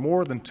nation for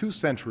more than 2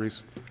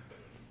 centuries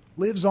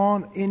lives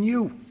on in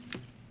you,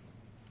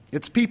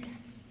 its people.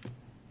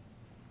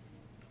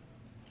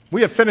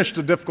 We have finished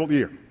a difficult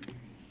year.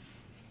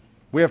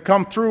 We have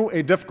come through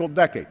a difficult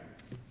decade.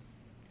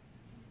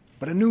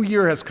 But a new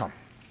year has come.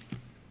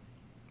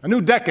 A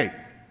new decade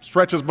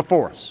stretches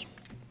before us.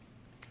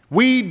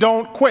 We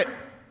don't quit.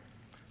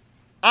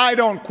 I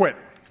don't quit.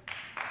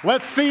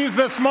 Let's seize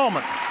this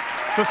moment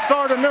to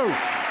start anew,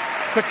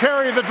 to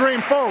carry the dream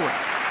forward,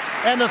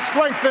 and to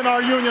strengthen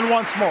our union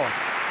once more.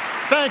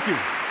 Thank you.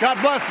 God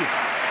bless you.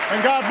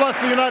 And God bless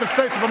the United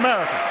States of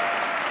America.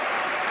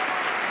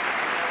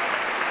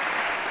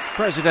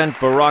 President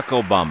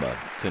Barack Obama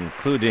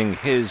concluding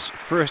his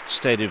first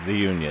State of the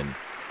Union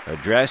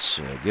address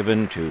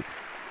given to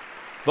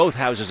both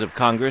houses of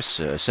Congress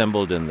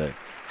assembled in the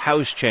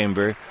House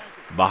chamber.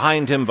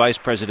 Behind him, Vice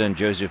President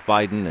Joseph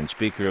Biden and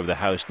Speaker of the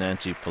House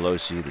Nancy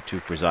Pelosi, the two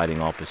presiding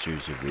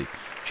officers of the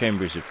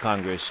chambers of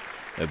Congress.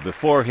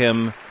 Before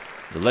him,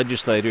 the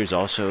legislators,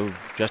 also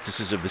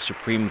justices of the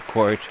Supreme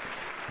Court,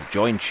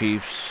 Joint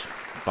Chiefs,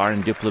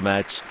 foreign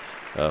diplomats,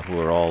 who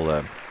are all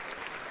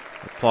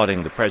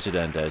applauding the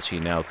president as he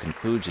now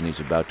concludes and he's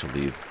about to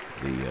leave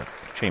the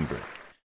chamber.